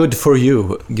 Good for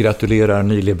you, gratulerar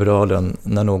nyliberalen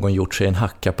när någon gjort sig en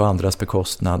hacka på andras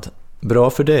bekostnad. Bra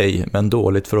för dig, men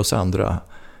dåligt för oss andra.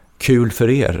 Kul för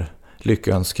er,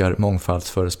 lyckönskar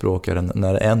mångfaldsförespråkaren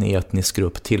när en etnisk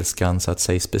grupp tillskansat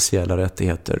sig speciella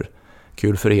rättigheter.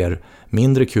 Kul för er,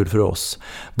 mindre kul för oss.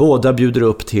 Båda bjuder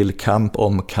upp till kamp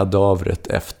om kadavret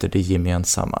efter det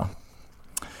gemensamma.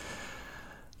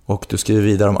 Och du skriver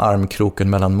vidare om armkroken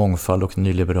mellan mångfald och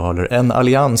nyliberaler. En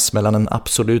allians mellan en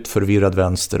absolut förvirrad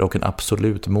vänster och en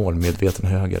absolut målmedveten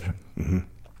höger. Mm.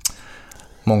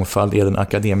 Mångfald är den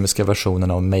akademiska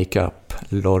versionen av make-up.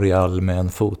 L'Oreal med en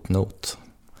fotnot.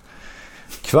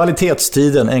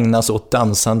 Kvalitetstiden ägnas åt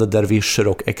dansande dervischer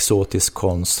och exotisk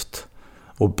konst.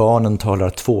 Och barnen talar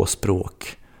 2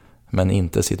 språk, men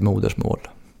inte sitt modersmål.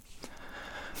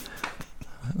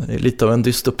 Det är lite av en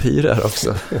dystopi där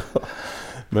också.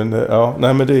 Men ja,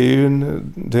 nej, men det är ju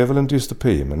det är väl en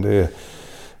dystopi, men det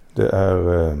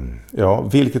är ja,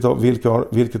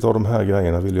 vilket av de här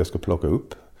grejerna vill jag ska plocka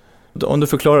upp? Om du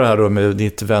förklarar det här då med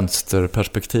ditt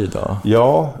vänsterperspektiv då.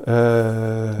 Ja.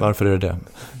 Varför är det?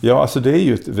 Ja, alltså det är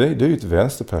ju ett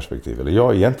vänsterperspektiv. Eller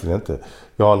jag är egentligen inte,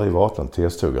 jag har aldrig varit en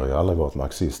testuggare, jag har aldrig varit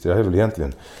marxist. Jag är väl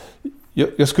egentligen,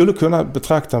 jag skulle kunna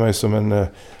betrakta mig som en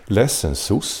ledsen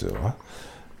sosse, va?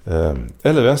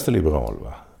 Eller vänsterliberal,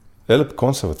 va? Eller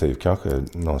konservativ kanske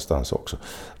någonstans också.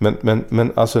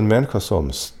 Men alltså en människa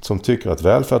som tycker att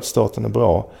välfärdsstaten är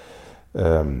bra.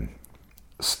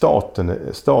 Staten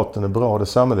är bra, det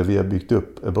samhälle vi har byggt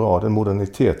upp är bra, den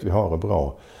modernitet vi har är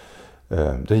bra.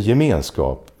 Den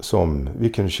gemenskap som vi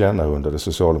kunde känna under det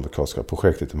socialdemokratiska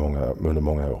projektet under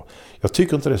många år. Jag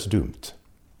tycker inte det är så dumt.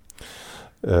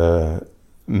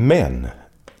 Men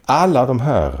alla de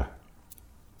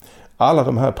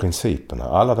här principerna,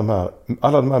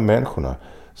 alla de här människorna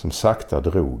som sakta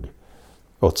drog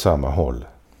åt samma håll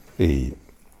i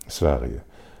Sverige.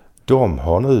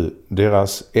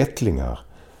 Deras ättlingar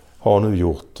har nu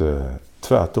gjort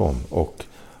tvärtom och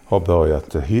har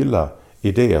börjat hylla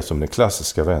idéer som den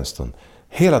klassiska vänstern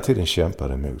hela tiden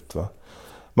kämpade emot. Va?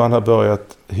 Man har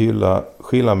börjat hylla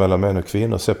skillnad mellan män och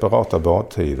kvinnor, separata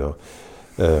badtider,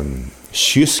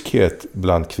 kyskhet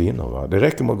bland kvinnor. Va? Det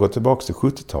räcker med att gå tillbaka till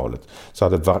 70-talet så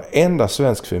hade varenda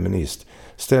svensk feminist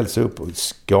ställt sig upp och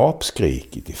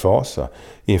skapskrikit i fasa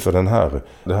inför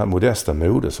det här modesta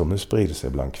mode som nu sprider sig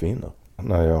bland kvinnor.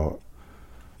 När jag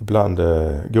ibland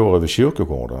går över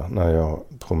kyrkogårdar när jag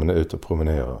är ute och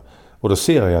promenerar. Och då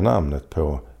ser jag namnet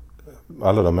på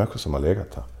alla de människor som har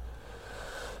legat här.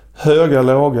 Höga,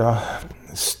 låga,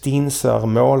 stinsar,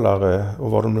 målare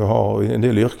och vad de nu har. I en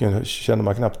del yrken känner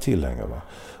man knappt till längre. Va?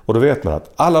 Och då vet man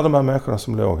att alla de här människorna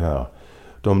som låg här,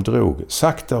 de drog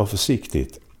sakta och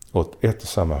försiktigt åt ett och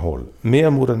samma håll. Mer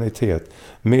modernitet,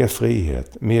 mer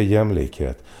frihet, mer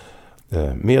jämlikhet,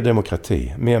 mer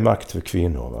demokrati, mer makt för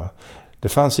kvinnor. Va? Det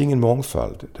fanns ingen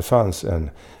mångfald. Det fanns en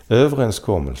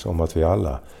överenskommelse om att vi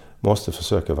alla måste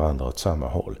försöka vandra åt samma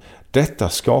håll. Detta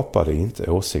skapade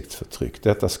inte åsiktsförtryck.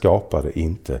 Detta skapade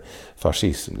inte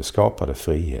fascism. Det skapade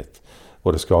frihet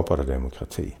och det skapade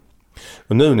demokrati.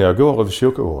 Och nu när jag går över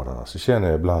kyrkogårdarna så känner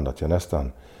jag ibland att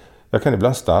jag kan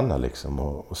ibland stanna liksom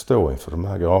och stå inför de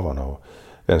här gravarna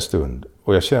en stund.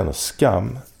 Och jag känner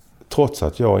skam, trots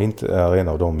att jag inte är en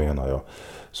av dem, menar jag,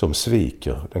 som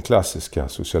sviker den klassiska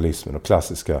socialismen och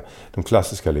de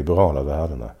klassiska liberala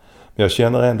värdena. Men jag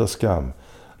känner ändå skam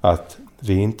att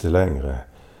vi inte längre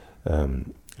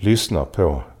lyssnar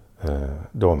på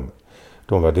de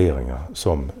värderingar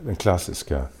som den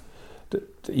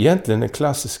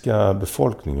klassiska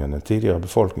befolkningen, den tidigare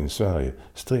befolkningen i Sverige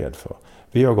stred för.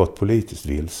 Vi har gått politiskt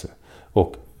vilse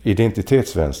och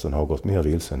identitetsvänstern har gått mer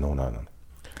vilse än någon annan.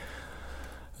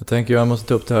 Jag måste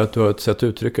ta upp det här att du har ett sätt att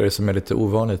uttrycka det som är lite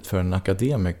ovanligt för en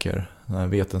akademiker. När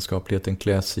vetenskapligheten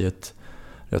kläs i ett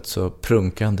rätt så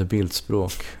prunkande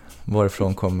bildspråk.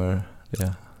 Varifrån kommer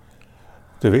det?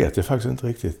 Det vet jag faktiskt inte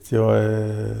riktigt.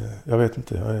 Jag vet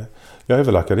inte. Jag är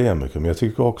väl akademiker, men jag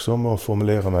tycker också om att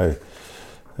formulera mig.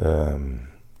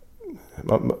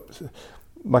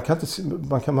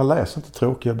 Man läser inte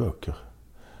tråkiga böcker.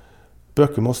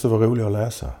 Böcker måste vara roliga att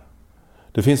läsa.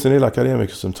 Det finns en del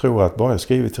akademiker som tror att bara jag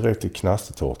skriver tillräckligt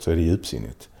knastertort så är det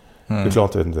djupsinnigt. Det är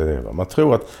klart att det är det.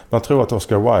 Man tror att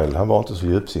Oscar Wilde, han var inte så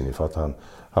djupsinnig för att han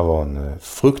var en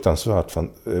fruktansvärt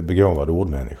begåvad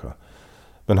ordmänniska.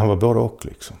 Men han var både och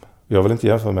liksom. Jag vill inte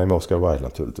jämföra mig med Oscar Wilde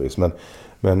naturligtvis.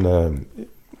 Men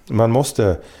man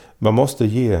måste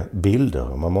ge bilder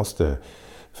och man måste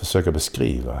försöka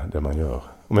beskriva det man gör.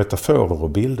 Och metaforer och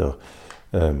bilder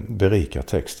berikar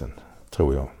texten,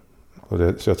 tror jag.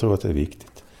 Så jag tror att det är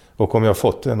viktigt. Och om jag har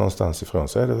fått det någonstans ifrån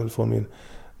så är det väl från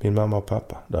min mamma och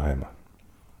pappa där hemma.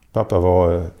 Pappa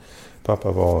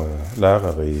var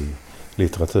lärare i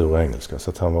litteratur och engelska, så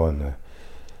att han var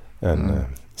en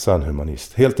sann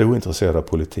humanist. Helt ointresserad av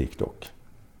politik dock.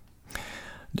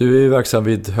 Du är ju verksam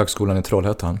vid Högskolan i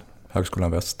Trollhättan,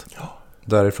 Högskolan Väst. Ja.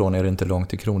 Därifrån är det inte långt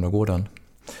till Kronogården.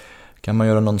 Kan man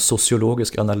göra någon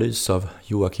sociologisk analys av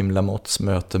Joakim Lamotts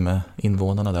möte med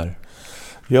invånarna där?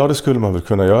 Ja, det skulle man väl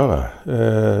kunna göra.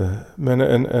 Men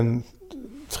en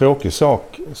tråkig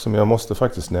sak som jag måste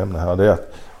faktiskt nämna här, det är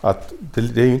att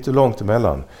det är ju inte långt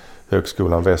emellan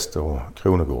Högskolan Väst och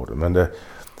Kronogården. Men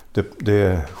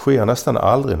det sker nästan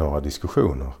aldrig några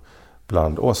diskussioner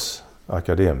bland oss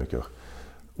akademiker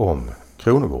om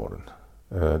Kronogården.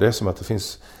 Det är som att det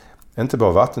finns inte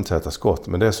bara vattentäta skott,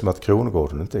 men det är som att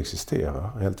Kronogården inte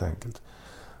existerar helt enkelt.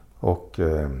 Och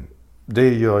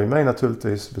det gör ju mig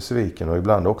naturligtvis besviken och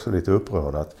ibland också lite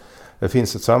upprörd att det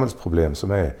finns ett samhällsproblem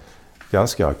som är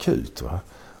ganska akut. Va?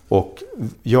 Och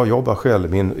jag jobbar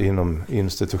själv inom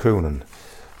institutionen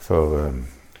för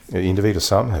individ och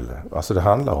samhälle. Alltså det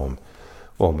handlar om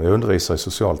jag undervisar i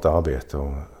socialt arbete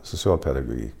och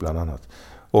socialpedagogik bland annat.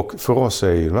 Och för oss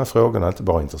är ju de här frågorna inte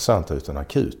bara intressanta utan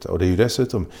akuta. Och det är ju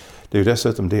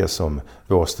dessutom det som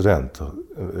våra studenter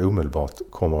omedelbart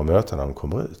kommer att möta när de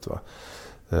kommer ut. Va?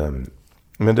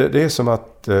 Men det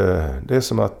är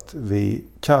som att vi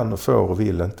kan och får och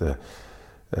vill inte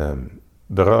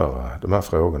beröra de här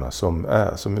frågorna som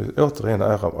återigen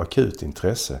är av akut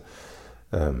intresse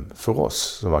för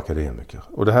oss som akademiker.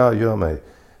 Och det här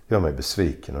gör mig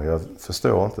besviken och jag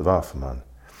förstår inte varför man...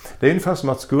 Det är ungefär som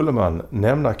att skulle man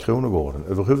nämna Kronogården,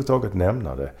 överhuvudtaget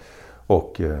nämna det.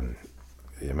 Och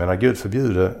jag menar, Gud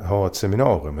förbjude ha ett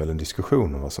seminarium eller en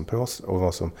diskussion om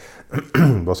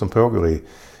vad som pågår i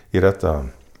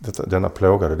denna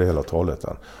plågade del av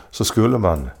Trollhättan. Så skulle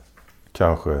man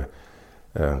kanske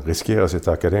riskera sitt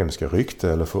akademiska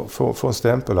rykte eller få en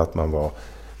stämpel att man var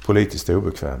politiskt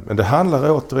obekväm. Men det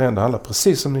handlar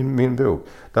precis som i min bok.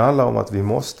 Det handlar om att vi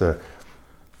måste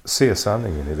se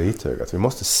sanningen i vitögat. Vi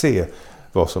måste se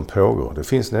vad som pågår. Det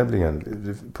finns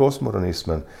nämligen,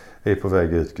 postmodernismen är på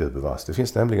väg ut, Gud bevars. Det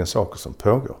finns nämligen saker som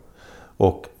pågår.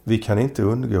 Och vi kan inte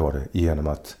undgå det genom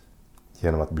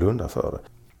att blunda för det.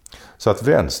 Så att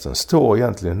vänstern står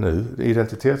egentligen nu,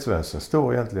 identitetsvänstern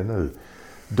står egentligen nu,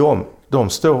 de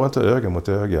står inte öga mot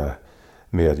öga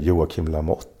med Joakim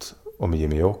Lamotte och med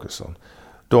Jimmy Åkesson.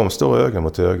 De står öga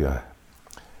mot öga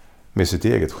med sitt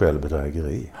eget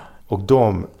självbedrägeri. Och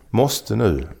de måste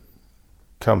nu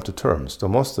come to terms.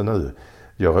 De måste nu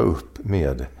göra upp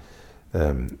med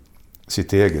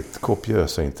sitt eget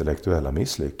kopiösa intellektuella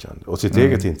misslyckande. Och sitt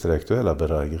eget intellektuella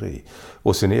bedrägeri.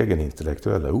 Och sin egen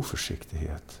intellektuella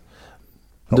oförsiktighet.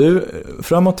 Du,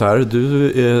 framåt här,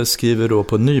 du skriver då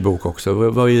på en ny bok också.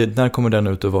 När kommer den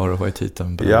ut och vad är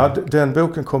titeln? Ja, den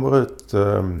boken kommer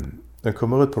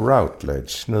ut på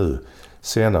Routledge nu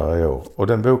senare i år. Och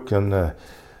den boken...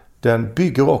 Den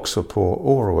bygger också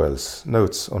på Orwells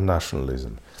Notes on Nationalism.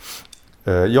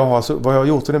 Vad jag har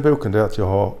gjort i den boken är att jag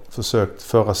har försökt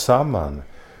föra samman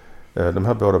de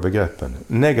här båda begreppen.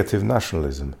 Negative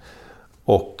nationalism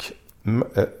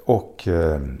och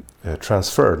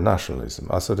transferred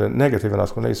nationalism. Alltså den negativa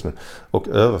nationalismen och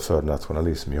överförd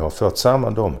nationalism. Jag har fört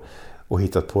samman dem och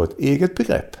hittat på ett eget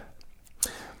begrepp.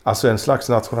 Alltså en slags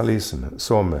nationalism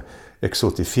som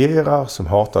exotifierar, som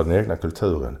hatar den egna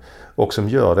kulturen och som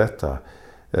gör detta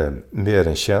med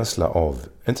en känsla av,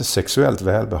 inte sexuellt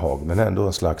välbehag, men ändå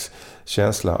en slags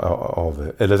känsla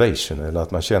av elevation, eller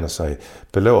att man känner sig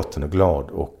belåten och glad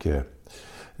och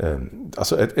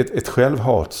alltså ett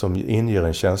självhat som inger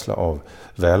en känsla av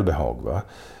välbehag, va?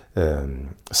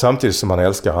 Samtidigt som man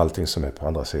älskar allting som är på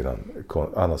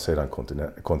andra sidan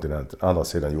kontinenten, andra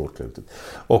sidan jordklotet.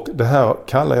 Och det här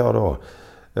kallar jag då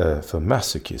för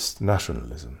masochist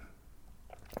nationalism.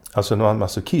 Alltså en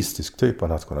masochistisk typ av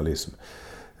nationalism.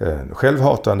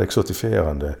 Självhatande,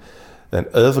 exotifierande, en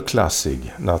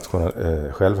överklassig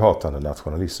självhatande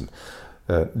nationalism.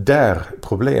 Där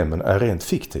problemen är rent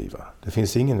fiktiva. Det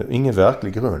finns ingen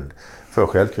verklig grund för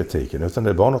självkritiken, utan det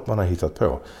är bara något man har hittat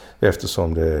på.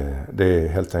 Eftersom det är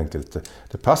helt enkelt,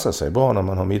 det passar sig bra när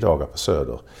man har middagar på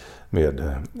Söder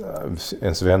med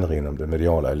ens vänner inom den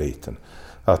mediala eliten.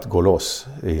 Att gå loss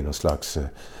i någon slags,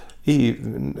 i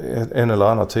en eller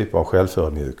annan typ av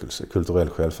självförmjukelse, kulturell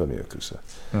självförmjukelse.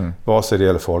 Vare sig det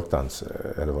gäller folkdans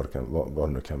eller vad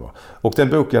det nu kan vara. Och den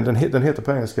boken, den heter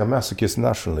på engelska Masochist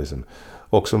Nationalism,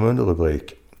 och som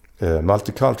underrubrik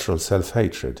Multicultural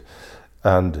Self-Hatred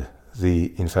and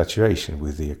the Infatuation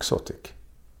with the Exotic.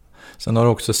 Sen har du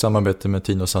också samarbete med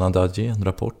Tino Sanandaji, en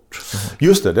rapport.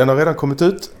 Just det, den har redan kommit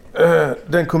ut.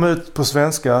 Den kom ut på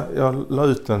svenska, jag la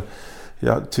ut den.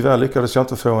 Tyvärr lyckades jag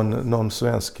inte få någon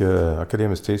svensk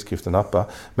akademisk tidskrift att nappa.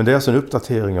 Men det är alltså en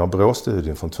uppdatering av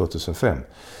BRÅ-studien från 2005.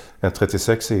 en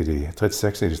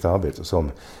 36-sidigt arbete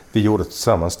som vi gjorde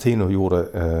tillsammans. Tino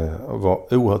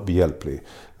var oerhört behjälplig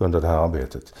under det här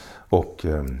arbetet. Och,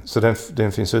 så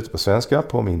den finns ute på svenska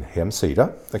på min hemsida.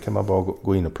 Den kan man bara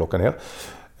gå in och plocka ner.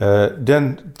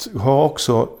 Den har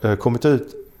också kommit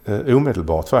ut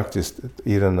omedelbart faktiskt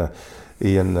i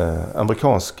en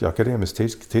amerikansk akademisk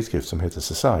tidskrift som heter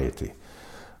Society.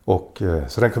 Och,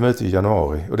 så den kom ut i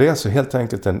januari. Och det är alltså helt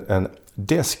enkelt en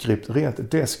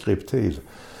rent deskriptiv,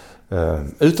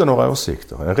 utan några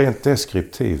åsikter, en rent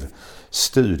deskriptiv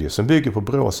studie som bygger på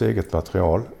BRÅs eget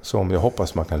material som jag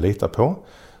hoppas man kan lita på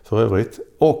för övrigt,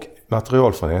 och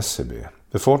material från SCB.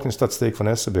 Befolkningsstatistik från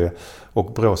SCB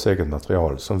och BRÅs eget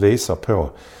material som visar på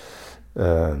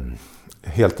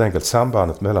helt enkelt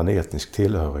sambandet mellan etnisk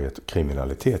tillhörighet och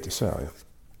kriminalitet i Sverige.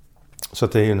 Så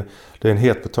att det är en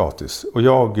het potatis. Och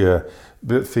jag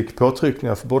fick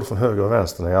påtryckningar både från höger och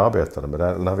vänster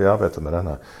när vi arbetade med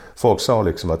denna. Folk sa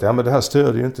liksom att men det här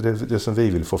stödjer ju inte det som vi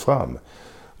vill få fram.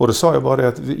 Och då sa jag bara det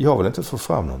att jag vill inte få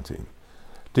fram någonting.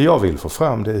 Det jag vill få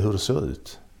fram, det är hur det ser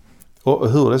ut.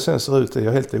 Och hur det sen ser ut är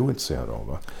jag helt ointresserad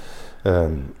av.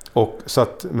 Och så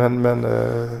att, men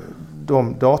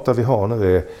de data vi har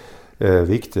nu är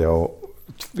viktiga och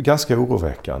ganska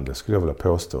oroväckande skulle jag vilja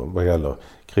påstå vad gäller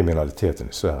kriminaliteten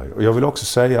i Sverige. Och jag vill också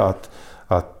säga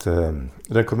att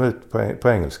den kom ut på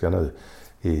engelska nu,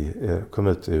 kom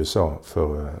ut i USA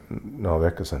för några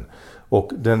veckor sedan.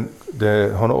 Och den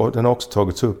har också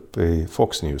tagits upp i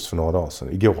Fox News för några dagar sedan,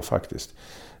 igår faktiskt.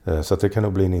 Så att det kan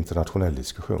nog bli en internationell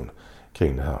diskussion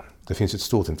kring det här. Det finns ett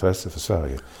stort intresse för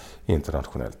Sverige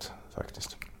internationellt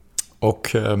faktiskt.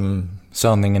 Och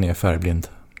sanningen är färgblind,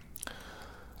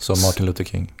 som Martin Luther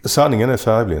King. Sanningen är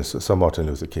färgblind, som Martin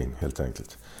Luther King helt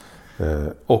enkelt.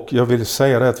 Och jag vill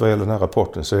säga det att vad gäller den här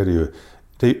rapporten så är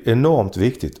det är enormt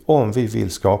viktigt om vi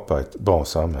vill skapa ett bra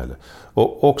samhälle.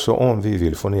 Och också om vi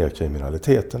vill få ner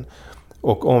kriminaliteten.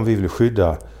 Och om vi vill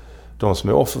skydda de som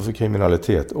är offer för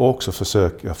kriminalitet och också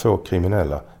försöka få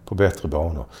kriminella på bättre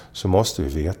banor, så måste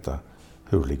vi veta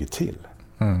hur det ligger till.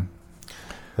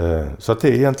 Så att det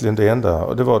är egentligen det enda.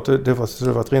 Och det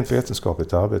var ett rent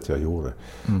vetenskapligt arbete jag gjorde.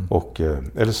 Och,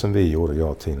 eller som vi gjorde, jag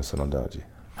och Tino Sanandaji.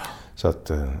 Så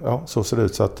att, så ser det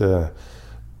ut. Så att det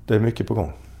är mycket på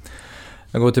gång.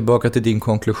 Jag går tillbaka till din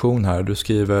konklusion här. Du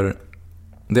skriver: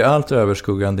 det allt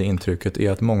överskuggande intrycket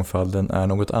är att mångfalden är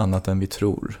något annat än vi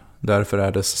tror. Därför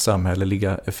är dess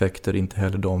samhälleliga effekter inte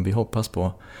heller de vi hoppas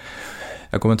på.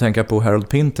 Jag kommer att tänka på Harold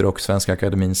Pinter och Svenska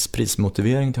Akademins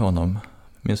prismotivering till honom.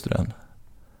 Minns du den?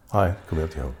 Nej, kommer jag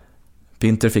inte ihåg.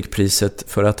 Pinter fick priset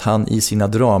för att han i sina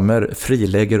dramer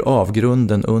frilägger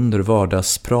avgrunden under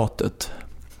vardagspratet.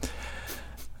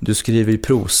 Du skriver i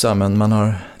prosa, men man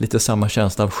har lite samma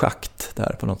känsla av schakt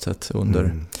där på något sätt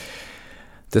under.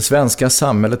 Det svenska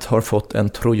samhället har fått en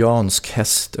trojansk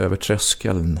häst över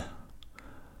tröskeln.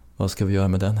 Vad ska vi göra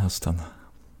med den hästen?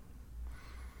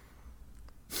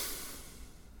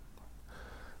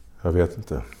 Jag vet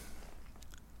inte.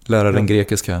 Lära den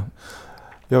grekiska?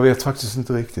 Jag vet faktiskt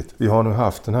inte riktigt. Vi har nu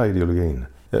haft den här ideologin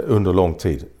under lång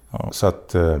tid. Ja. Så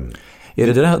att, är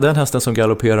det den hästen som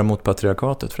galopperar mot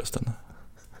patriarkatet förresten?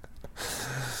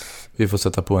 Vi får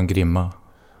sätta på en grimma.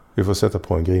 Vi får sätta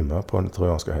på en grimma på den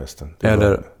trojanska hästen.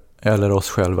 Eller oss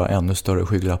själva, ännu större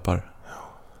skygglappar.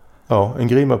 Ja, en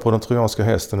grimma på den trojanska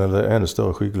hästen eller ännu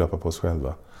större skygglappar på oss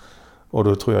själva. Och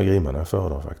då tror jag grimman är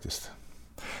föredrar faktiskt.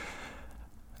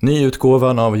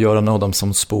 Nyutgåvan av Göran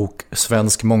Adamssons bok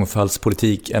Svensk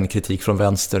mångfaldspolitik, en kritik från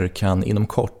vänster kan inom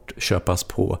kort köpas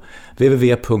på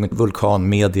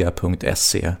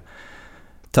www.vulkanmedia.se.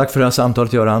 Tack för det här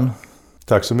samtalet, Göran.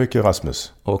 Tack så mycket,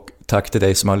 Rasmus. Och tack till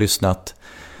dig som har lyssnat.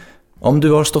 Om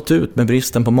du har stått ut med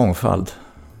bristen på mångfald,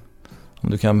 om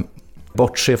du kan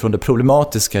bortse från det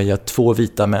problematiska i att 2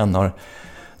 vita män har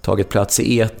tagit plats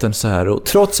i etern så här och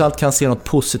trots allt kan se något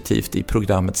positivt i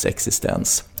programmets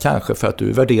existens, kanske för att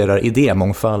du värderar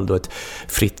idémångfald och ett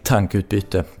fritt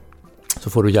tankeutbyte, så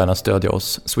får du gärna stödja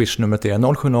oss. Swish-numret är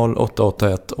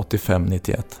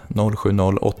 070-881-8591,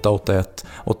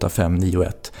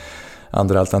 070-881-8591.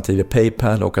 Andra alternativ är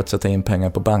PayPal och att sätta in pengar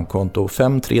på bankkonto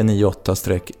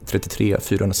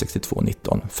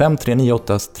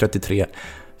 5398-33-462-19.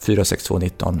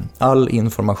 5398-33-462-19. All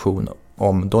information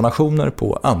om donationer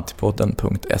på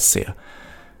antipodden.se.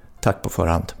 Tack på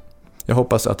förhand. Jag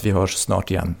hoppas att vi hörs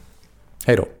snart igen.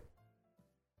 Hej då!